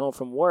coming home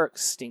from work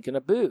stinking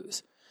of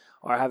booze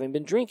or having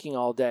been drinking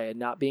all day and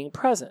not being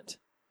present.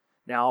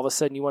 Now, all of a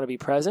sudden, you want to be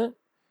present.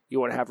 You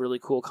want to have really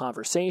cool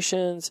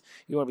conversations.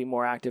 You want to be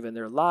more active in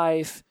their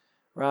life,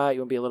 right? You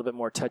want to be a little bit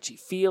more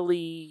touchy-feely.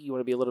 You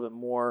want to be a little bit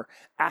more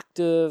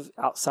active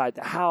outside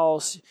the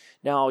house.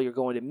 Now you're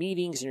going to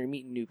meetings and you're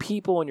meeting new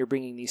people and you're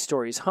bringing these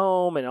stories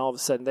home, and all of a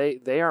sudden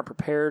they aren't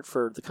prepared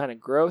for the kind of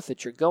growth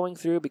that you're going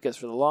through, because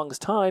for the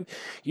longest time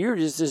you're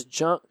just this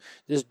drunk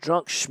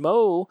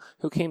schmo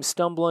who came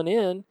stumbling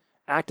in,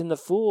 acting the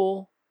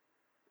fool,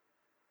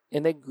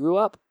 and they grew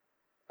up.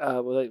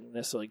 Well, they didn't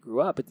necessarily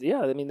grew up, but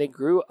yeah, I mean, they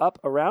grew up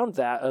around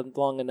that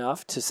long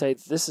enough to say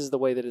this is the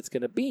way that it's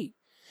going to be.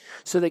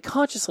 So they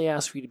consciously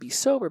ask for you to be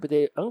sober, but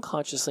they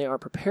unconsciously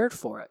aren't prepared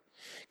for it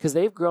because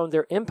they've grown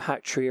their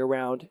impact tree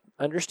around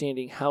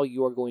understanding how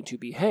you are going to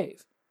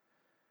behave.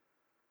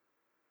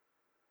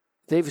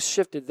 They've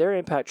shifted their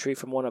impact tree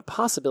from one of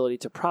possibility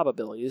to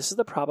probability. This is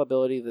the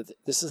probability that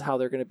this is how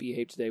they're going to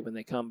behave today when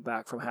they come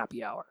back from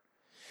happy hour.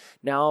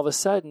 Now, all of a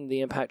sudden, the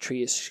impact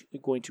tree is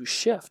going to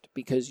shift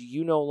because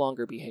you no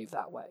longer behave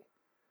that way.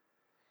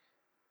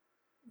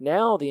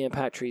 Now the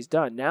impact tree is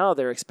done. Now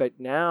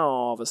now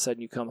all of a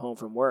sudden you come home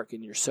from work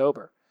and you're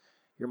sober.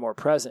 You're more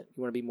present.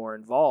 You want to be more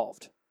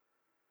involved.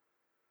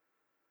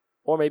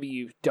 Or maybe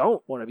you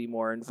don't want to be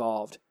more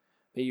involved.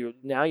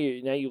 Now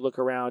you look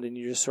around and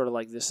you're just sort of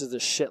like, this is the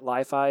shit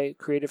life I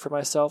created for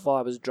myself while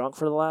I was drunk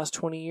for the last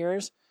 20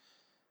 years.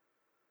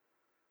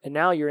 And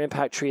now your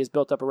impact tree is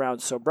built up around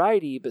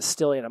sobriety, but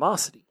still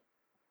animosity.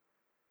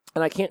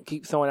 And I can't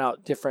keep throwing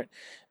out different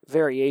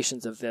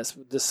variations of this.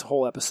 This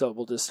whole episode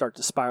will just start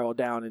to spiral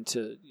down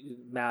into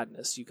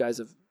madness. You guys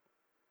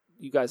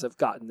have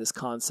gotten this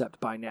concept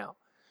by now.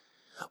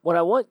 What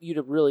I want you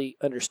to really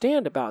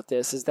understand about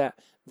this is that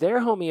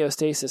their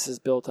homeostasis is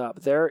built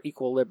up, their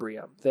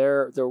equilibrium,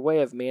 their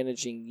way of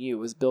managing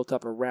you is built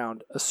up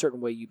around a certain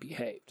way you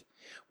behaved.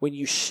 When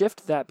you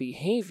shift that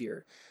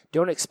behavior,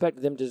 don't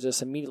expect them to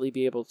just immediately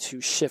be able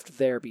to shift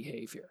their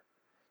behavior.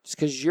 Just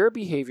because your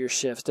behavior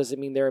shifts doesn't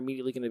mean they're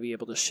immediately going to be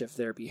able to shift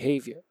their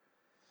behavior.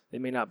 They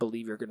may not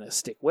believe you're going to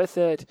stick with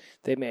it.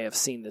 They may have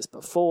seen this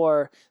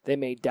before. They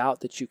may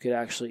doubt that you could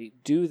actually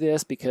do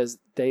this because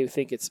they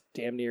think it's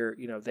damn near,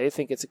 they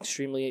think it's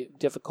extremely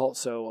difficult.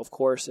 So, of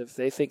course, if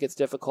they think it's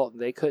difficult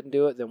and they couldn't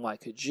do it, then why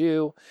could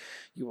you?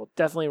 You will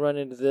definitely run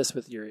into this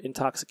with your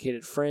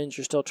intoxicated friends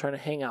you're still trying to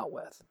hang out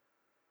with.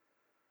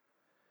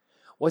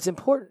 What's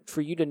important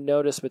for you to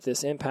notice with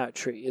this impact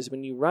tree is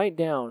when you write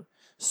down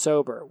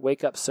sober,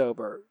 wake up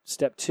sober,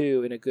 step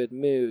 2, in a good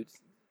mood,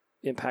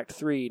 impact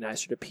 3,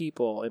 nicer to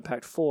people,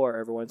 impact 4,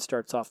 everyone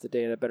starts off the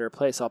day in a better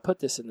place. I'll put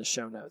this in the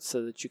show notes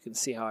so that you can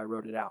see how I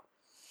wrote it out.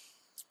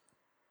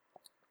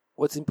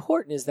 What's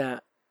important is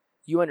that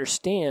you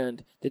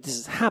understand that this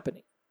is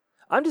happening.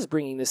 I'm just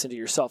bringing this into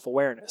your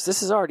self-awareness.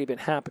 This has already been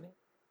happening.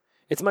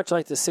 It's much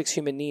like the 6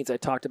 human needs I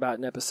talked about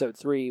in episode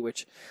 3,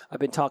 which I've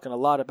been talking a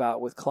lot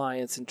about with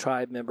clients and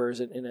tribe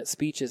members and at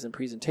speeches and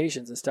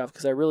presentations and stuff,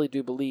 because I really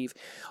do believe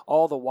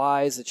all the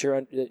whys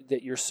that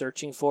you're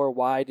searching for.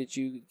 Why did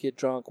you get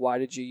drunk? Why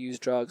did you use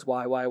drugs?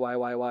 Why?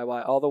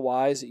 All the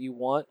whys that you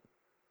want,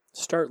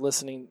 start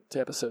listening to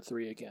episode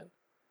 3 again.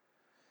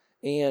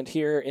 And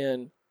here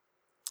in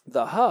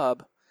the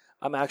hub,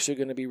 I'm actually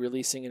going to be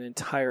releasing an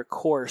entire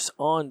course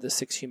on the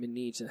 6 human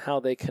needs and how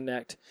they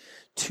connect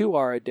to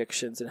our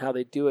addictions and how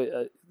they do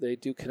it. They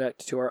do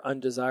connect to our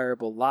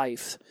undesirable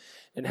life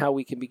and how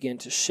we can begin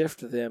to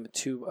shift them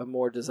to a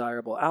more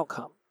desirable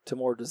outcome, to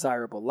more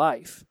desirable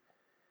life.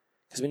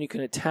 Because when you can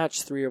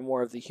attach 3 or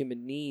more of the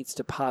human needs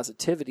to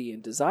positivity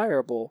and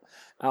desirable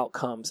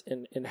outcomes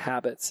and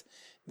habits,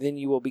 then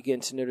you will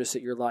begin to notice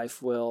that your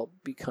life will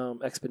become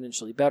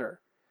exponentially better.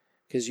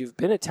 Because you've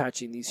been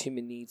attaching these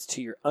human needs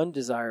to your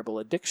undesirable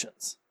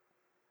addictions.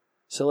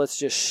 So let's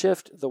just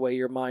shift the way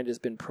your mind has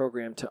been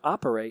programmed to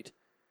operate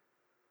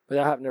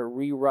without having to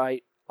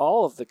rewrite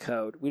all of the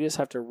code. We just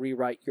have to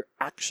rewrite your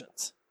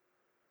actions.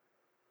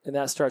 And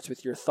that starts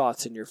with your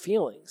thoughts and your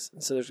feelings.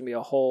 And so there's going to be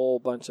a whole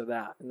bunch of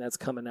that, and that's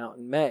coming out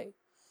in May.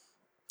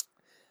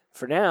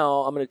 For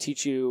now, I'm going to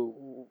teach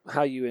you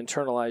how you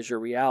internalize your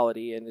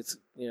reality. And it's,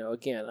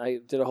 again, I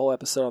did a whole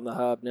episode on the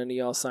hub. None of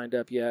y'all signed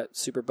up yet.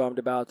 Super bummed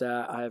about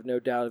that. I have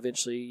no doubt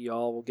eventually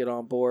y'all will get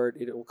on board.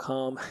 It will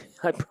come.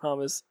 I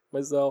promise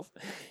myself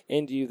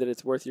and you that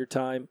it's worth your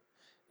time.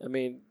 I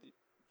mean,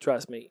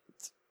 trust me,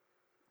 it's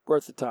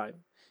worth the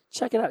time.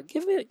 Check it out.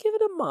 Give it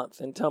a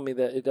month and tell me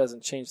that it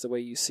doesn't change the way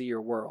you see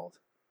your world.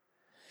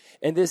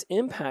 And this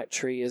impact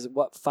tree is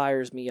what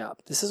fires me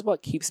up. This is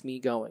what keeps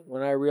me going.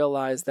 When I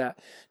realize that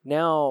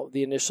now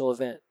the initial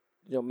event,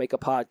 make a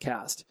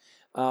podcast.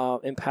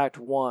 Impact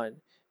 1,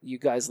 you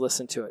guys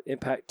listen to it.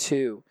 Impact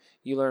 2,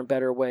 you learn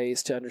better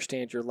ways to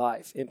understand your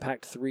life.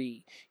 Impact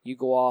 3, you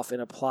go off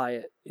and apply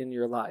it in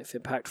your life.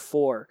 Impact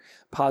 4,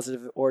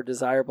 positive or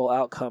desirable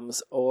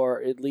outcomes,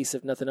 or at least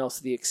if nothing else,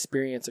 the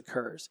experience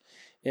occurs.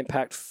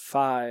 Impact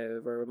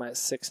 5, or am I at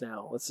 6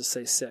 now? Let's just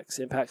say 6.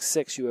 Impact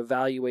 6, you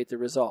evaluate the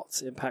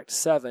results. Impact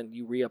 7,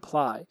 you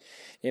reapply.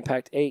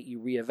 Impact 8,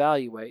 you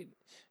reevaluate.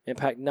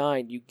 Impact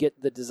 9, you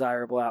get the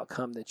desirable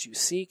outcome that you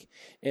seek.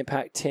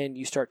 Impact 10,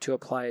 you start to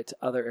apply it to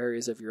other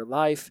areas of your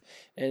life.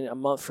 And a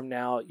month from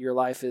now, your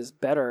life is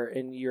better,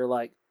 and you're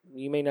like,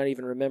 you may not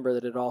even remember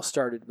that it all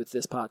started with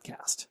this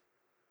podcast.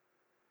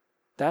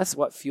 That's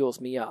what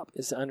fuels me up,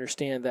 is to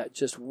understand that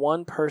just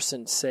one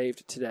person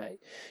saved today,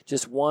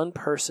 just one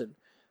person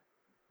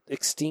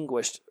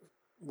extinguished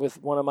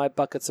with one of my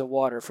buckets of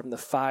water from the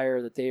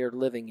fire that they are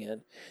living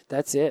in.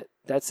 That's it.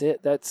 That's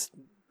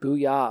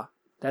booyah.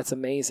 That's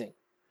amazing.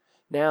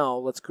 Now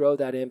let's grow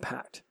that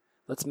impact.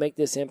 Let's make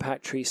this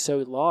impact tree so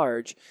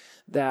large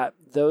that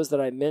those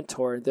that I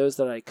mentor and those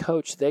that I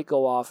coach, they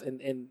go off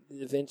and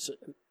eventually,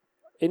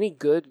 any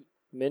good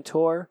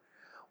mentor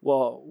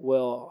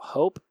will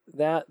hope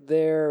that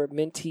their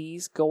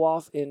mentees go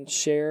off and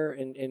share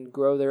and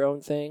grow their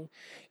own thing.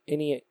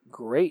 Any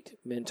great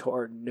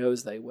mentor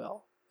knows they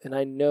will. And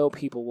I know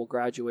people will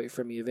graduate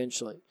from me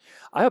eventually.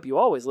 I hope you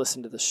always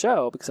listen to the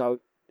show because I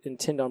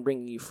intend on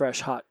bringing you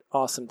fresh, hot,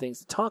 awesome things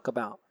to talk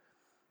about.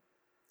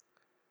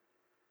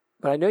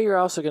 But I know you're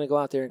also going to go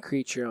out there and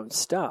create your own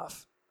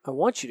stuff. I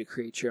want you to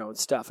create your own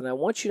stuff, and I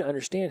want you to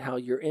understand how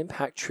your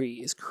impact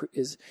tree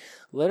is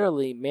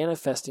literally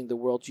manifesting the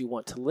world you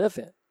want to live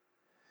in.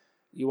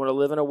 You want to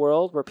live in a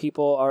world where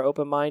people are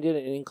open-minded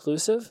and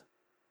inclusive?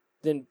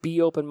 Then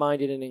be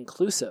open-minded and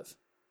inclusive.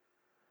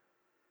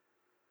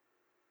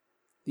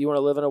 You want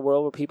to live in a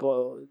world where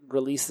people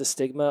release the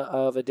stigma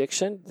of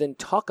addiction? Then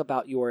talk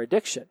about your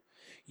addiction.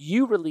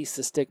 You release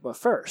the stigma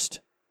first.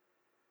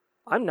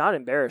 I'm not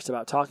embarrassed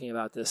about talking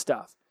about this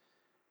stuff.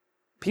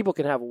 People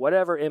can have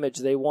whatever image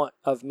they want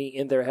of me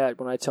in their head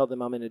when I tell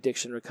them I'm in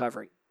addiction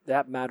recovery.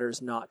 That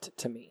matters not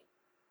to me.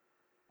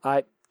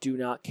 I do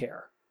not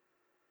care.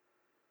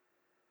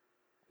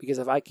 Because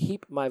if I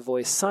keep my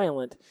voice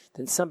silent,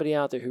 then somebody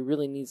out there who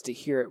really needs to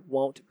hear it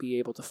won't be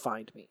able to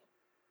find me.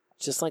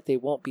 Just like they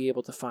won't be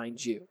able to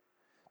find you.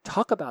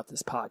 Talk about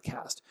this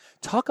podcast.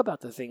 Talk about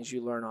the things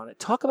you learn on it.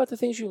 Talk about the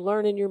things you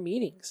learn in your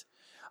meetings.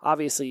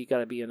 Obviously, you got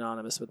to be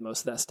anonymous with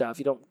most of that stuff.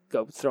 You don't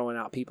go throwing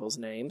out people's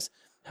names.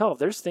 Hell, if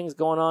there's things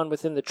going on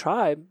within the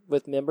tribe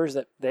with members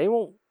that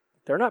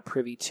they're not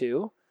privy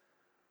to.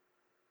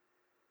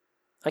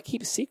 I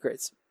keep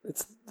secrets.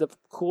 It's the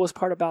coolest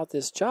part about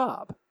this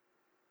job.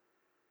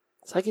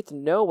 So I get to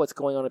know what's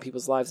going on in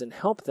people's lives and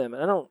help them.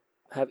 And I don't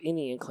have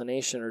any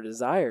inclination or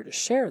desire to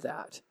share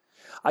that.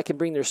 I can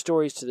bring their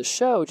stories to the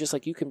show just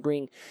like you can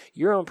bring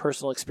your own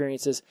personal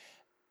experiences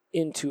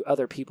into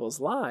other people's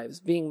lives,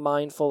 being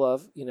mindful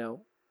of,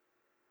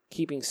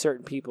 keeping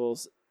certain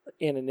people's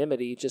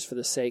anonymity just for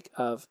the sake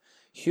of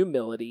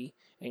humility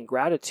and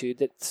gratitude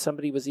that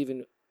somebody was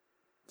even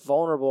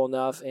vulnerable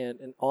enough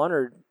and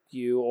honored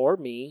you or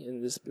me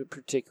in this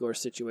particular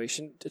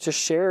situation to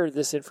share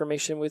this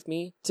information with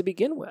me to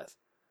begin with.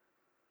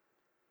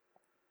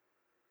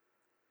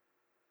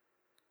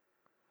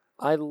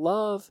 I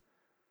love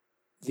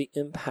the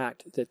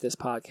impact that this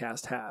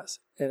podcast has.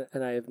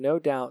 And I have no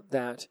doubt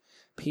that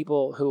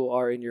people who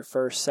are in your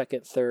first,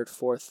 second, third,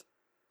 fourth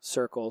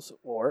circles,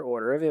 or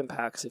order of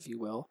impacts, if you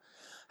will,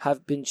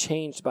 have been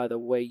changed by the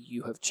way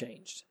you have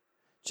changed.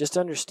 Just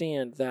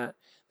understand that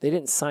they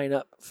didn't sign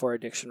up for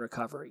addiction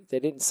recovery. They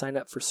didn't sign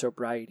up for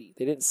sobriety.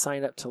 They didn't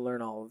sign up to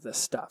learn all of this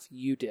stuff.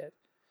 You did.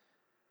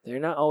 They're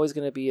not always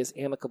going to be as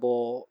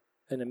amicable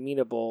and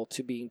amenable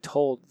to being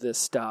told this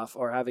stuff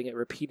or having it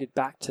repeated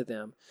back to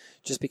them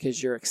just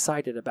because you're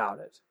excited about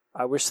it.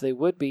 I wish they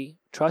would be.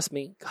 Trust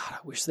me. God, I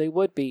wish they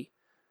would be.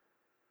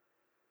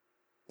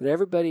 But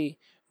everybody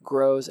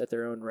grows at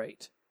their own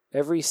rate.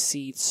 Every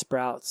seed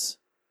sprouts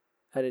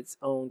at its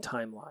own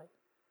timeline.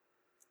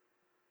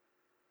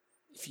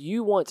 If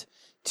you want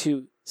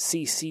to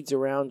see seeds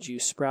around you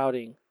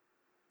sprouting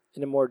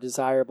in a more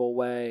desirable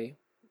way,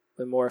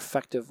 a more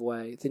effective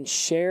way, then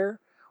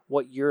share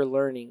what you're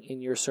learning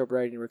in your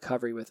sobriety and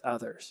recovery with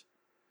others.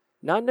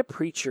 Not in a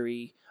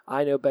preachery,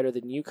 I know better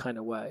than you kind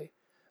of way,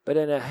 but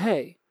in a,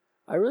 hey,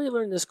 I really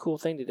learned this cool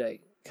thing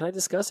today. Can I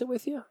discuss it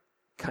with you?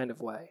 Kind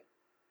of way.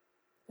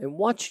 And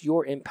watch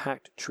your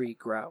impact tree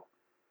grow.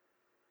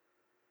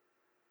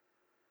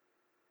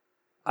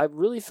 I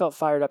really felt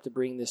fired up to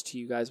bring this to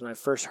you guys when I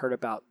first heard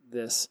about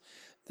this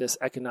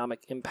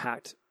economic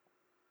impact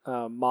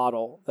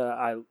model that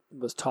I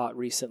was taught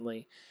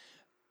recently,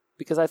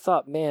 because I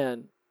thought,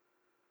 man,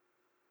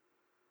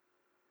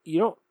 you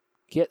don't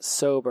get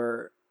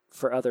sober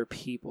for other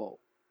people,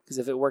 because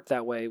if it worked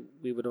that way,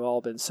 we would have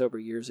all been sober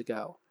years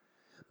ago.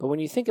 But when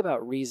you think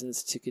about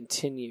reasons to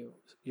continue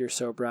your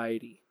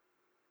sobriety,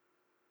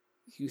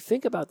 you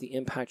think about the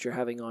impact you're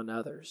having on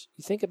others.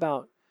 You think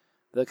about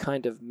the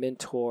kind of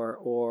mentor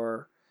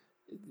or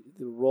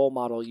the role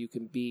model you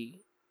can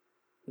be.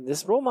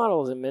 This role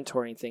model and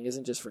mentoring thing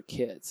isn't just for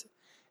kids.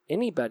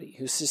 Anybody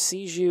who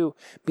sees you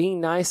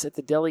being nice at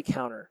the deli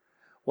counter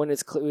when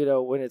it's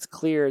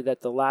clear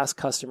that the last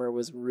customer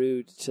was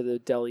rude to the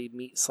deli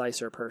meat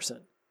slicer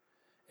person,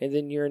 and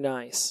then you're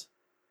nice.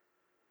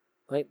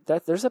 Like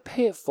that, there's a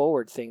pay it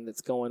forward thing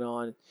that's going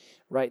on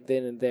right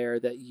then and there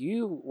that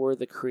you were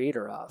the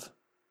creator of.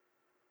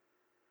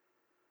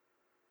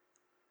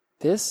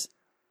 This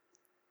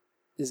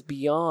is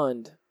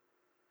beyond,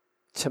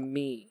 to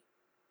me,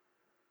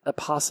 a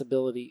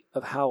possibility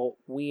of how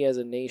we as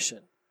a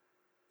nation,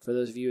 for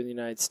those of you in the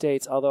United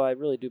States, although I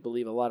really do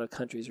believe a lot of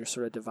countries are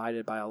sort of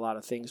divided by a lot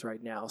of things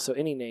right now, so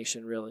any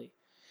nation really,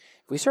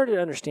 if we started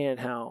to understand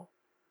how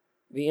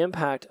the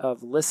impact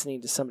of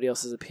listening to somebody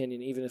else's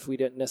opinion, even if we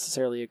didn't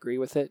necessarily agree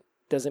with it,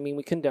 doesn't mean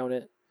we condone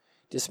it.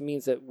 Just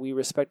means that we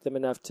respect them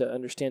enough to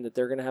understand that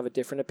they're going to have a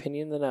different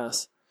opinion than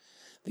us.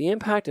 The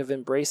impact of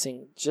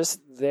embracing just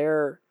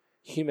their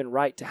human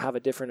right to have a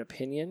different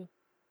opinion,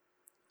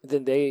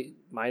 then they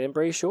might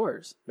embrace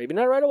yours. Maybe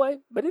not right away,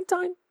 but in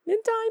time,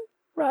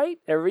 right?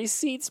 Every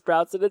seed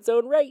sprouts at its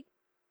own rate.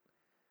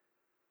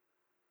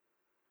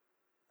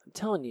 I'm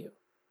telling you,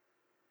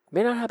 it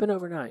may not happen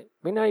overnight.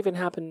 It may not even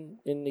happen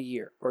in a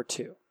year or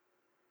two.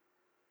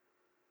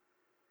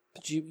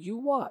 But you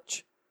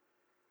watch.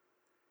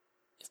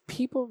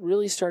 people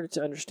really started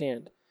to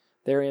understand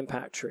their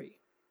impact tree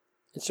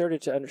and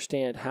started to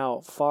understand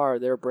how far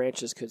their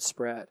branches could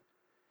spread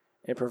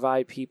and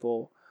provide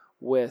people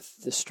with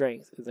the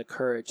strength and the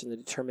courage and the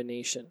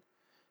determination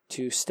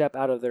to step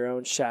out of their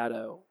own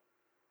shadow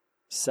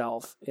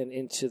self and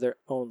into their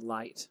own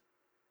light.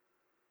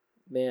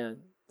 Man,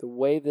 the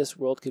way this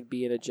world could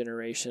be in a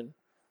generation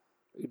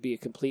would be a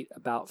complete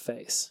about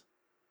face.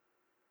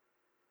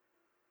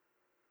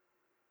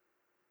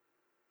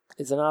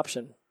 It's an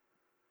option.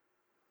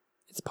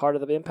 It's part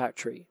of the impact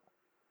tree.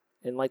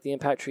 And like the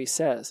impact tree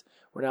says,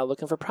 we're not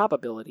looking for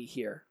probability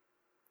here.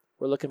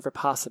 We're looking for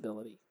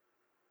possibility.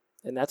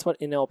 And that's what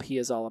NLP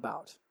is all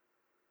about.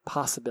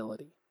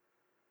 Possibility.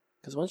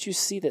 Because once you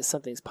see that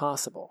something's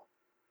possible,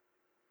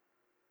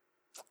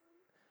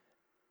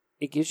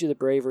 it gives you the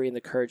bravery and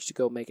the courage to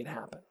go make it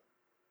happen.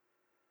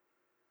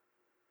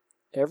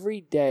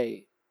 Every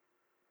day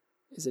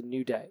is a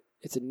new day.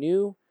 It's a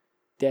new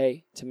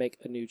day to make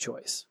a new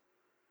choice.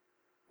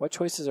 What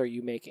choices are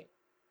you making?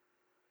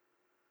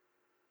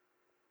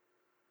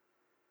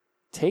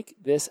 Take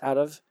this out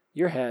of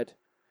your head,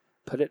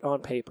 put it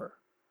on paper.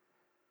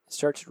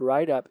 Start to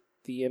write up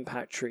the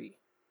impact tree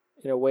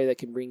in a way that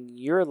can bring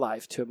your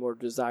life to a more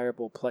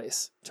desirable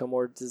place, to a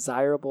more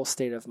desirable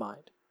state of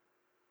mind.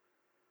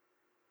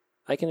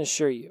 I can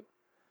assure you,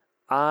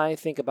 I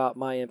think about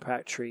my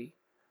impact tree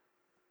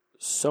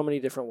so many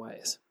different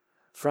ways.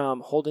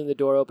 From holding the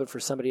door open for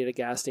somebody at a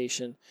gas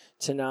station,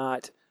 to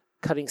not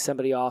cutting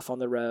somebody off on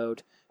the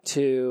road,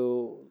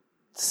 to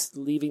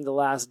leaving the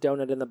last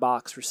donut in the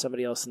box for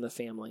somebody else in the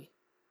family.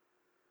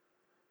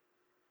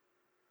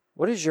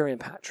 What is your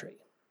impact tree?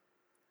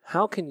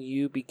 How can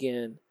you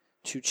begin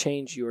to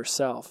change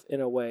yourself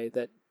in a way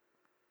that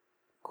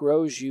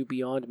grows you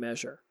beyond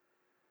measure?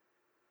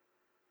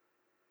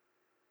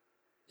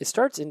 It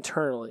starts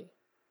internally.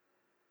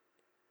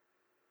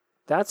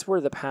 That's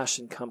where the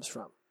passion comes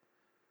from.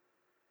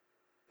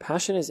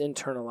 Passion is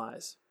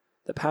internalized.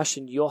 The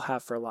passion you'll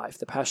have for life,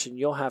 the passion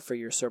you'll have for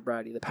your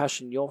sobriety, the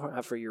passion you'll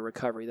have for your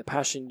recovery, the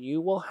passion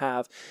you will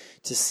have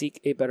to seek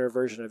a better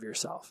version of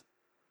yourself.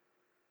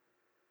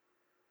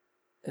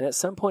 And at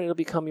some point, it'll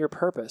become your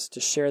purpose to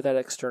share that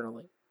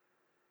externally,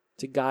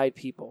 to guide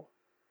people,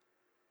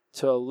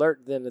 to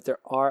alert them that there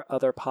are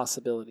other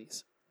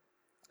possibilities.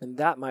 And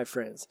that, my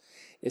friends,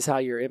 is how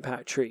your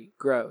impact tree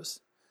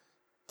grows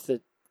to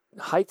the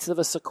heights of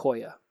a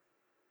sequoia.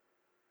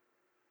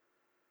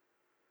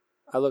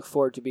 I look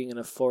forward to being in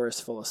a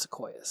forest full of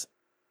sequoias.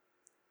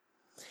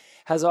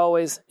 As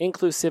always,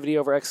 inclusivity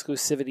over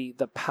exclusivity,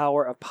 the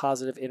power of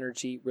positive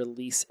energy,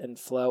 release, and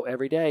flow.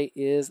 Every day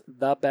is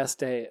the best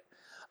day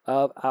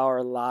of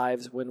our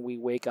lives when we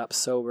wake up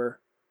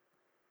sober.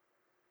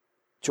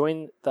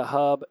 Join the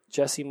hub,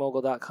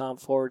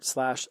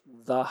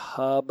 jessemogul.com/the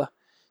hub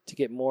to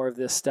get more of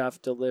this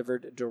stuff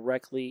delivered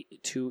directly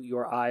to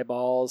your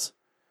eyeballs.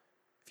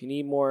 If you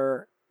need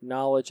more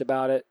knowledge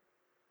about it,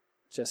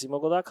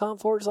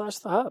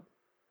 jessemogul.com/the hub.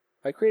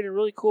 I created a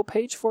really cool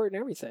page for it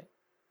and everything.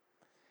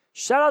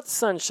 Shout out to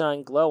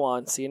Sunshine, glow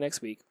on. See you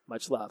next week.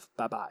 Much love.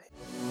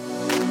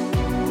 Bye-bye.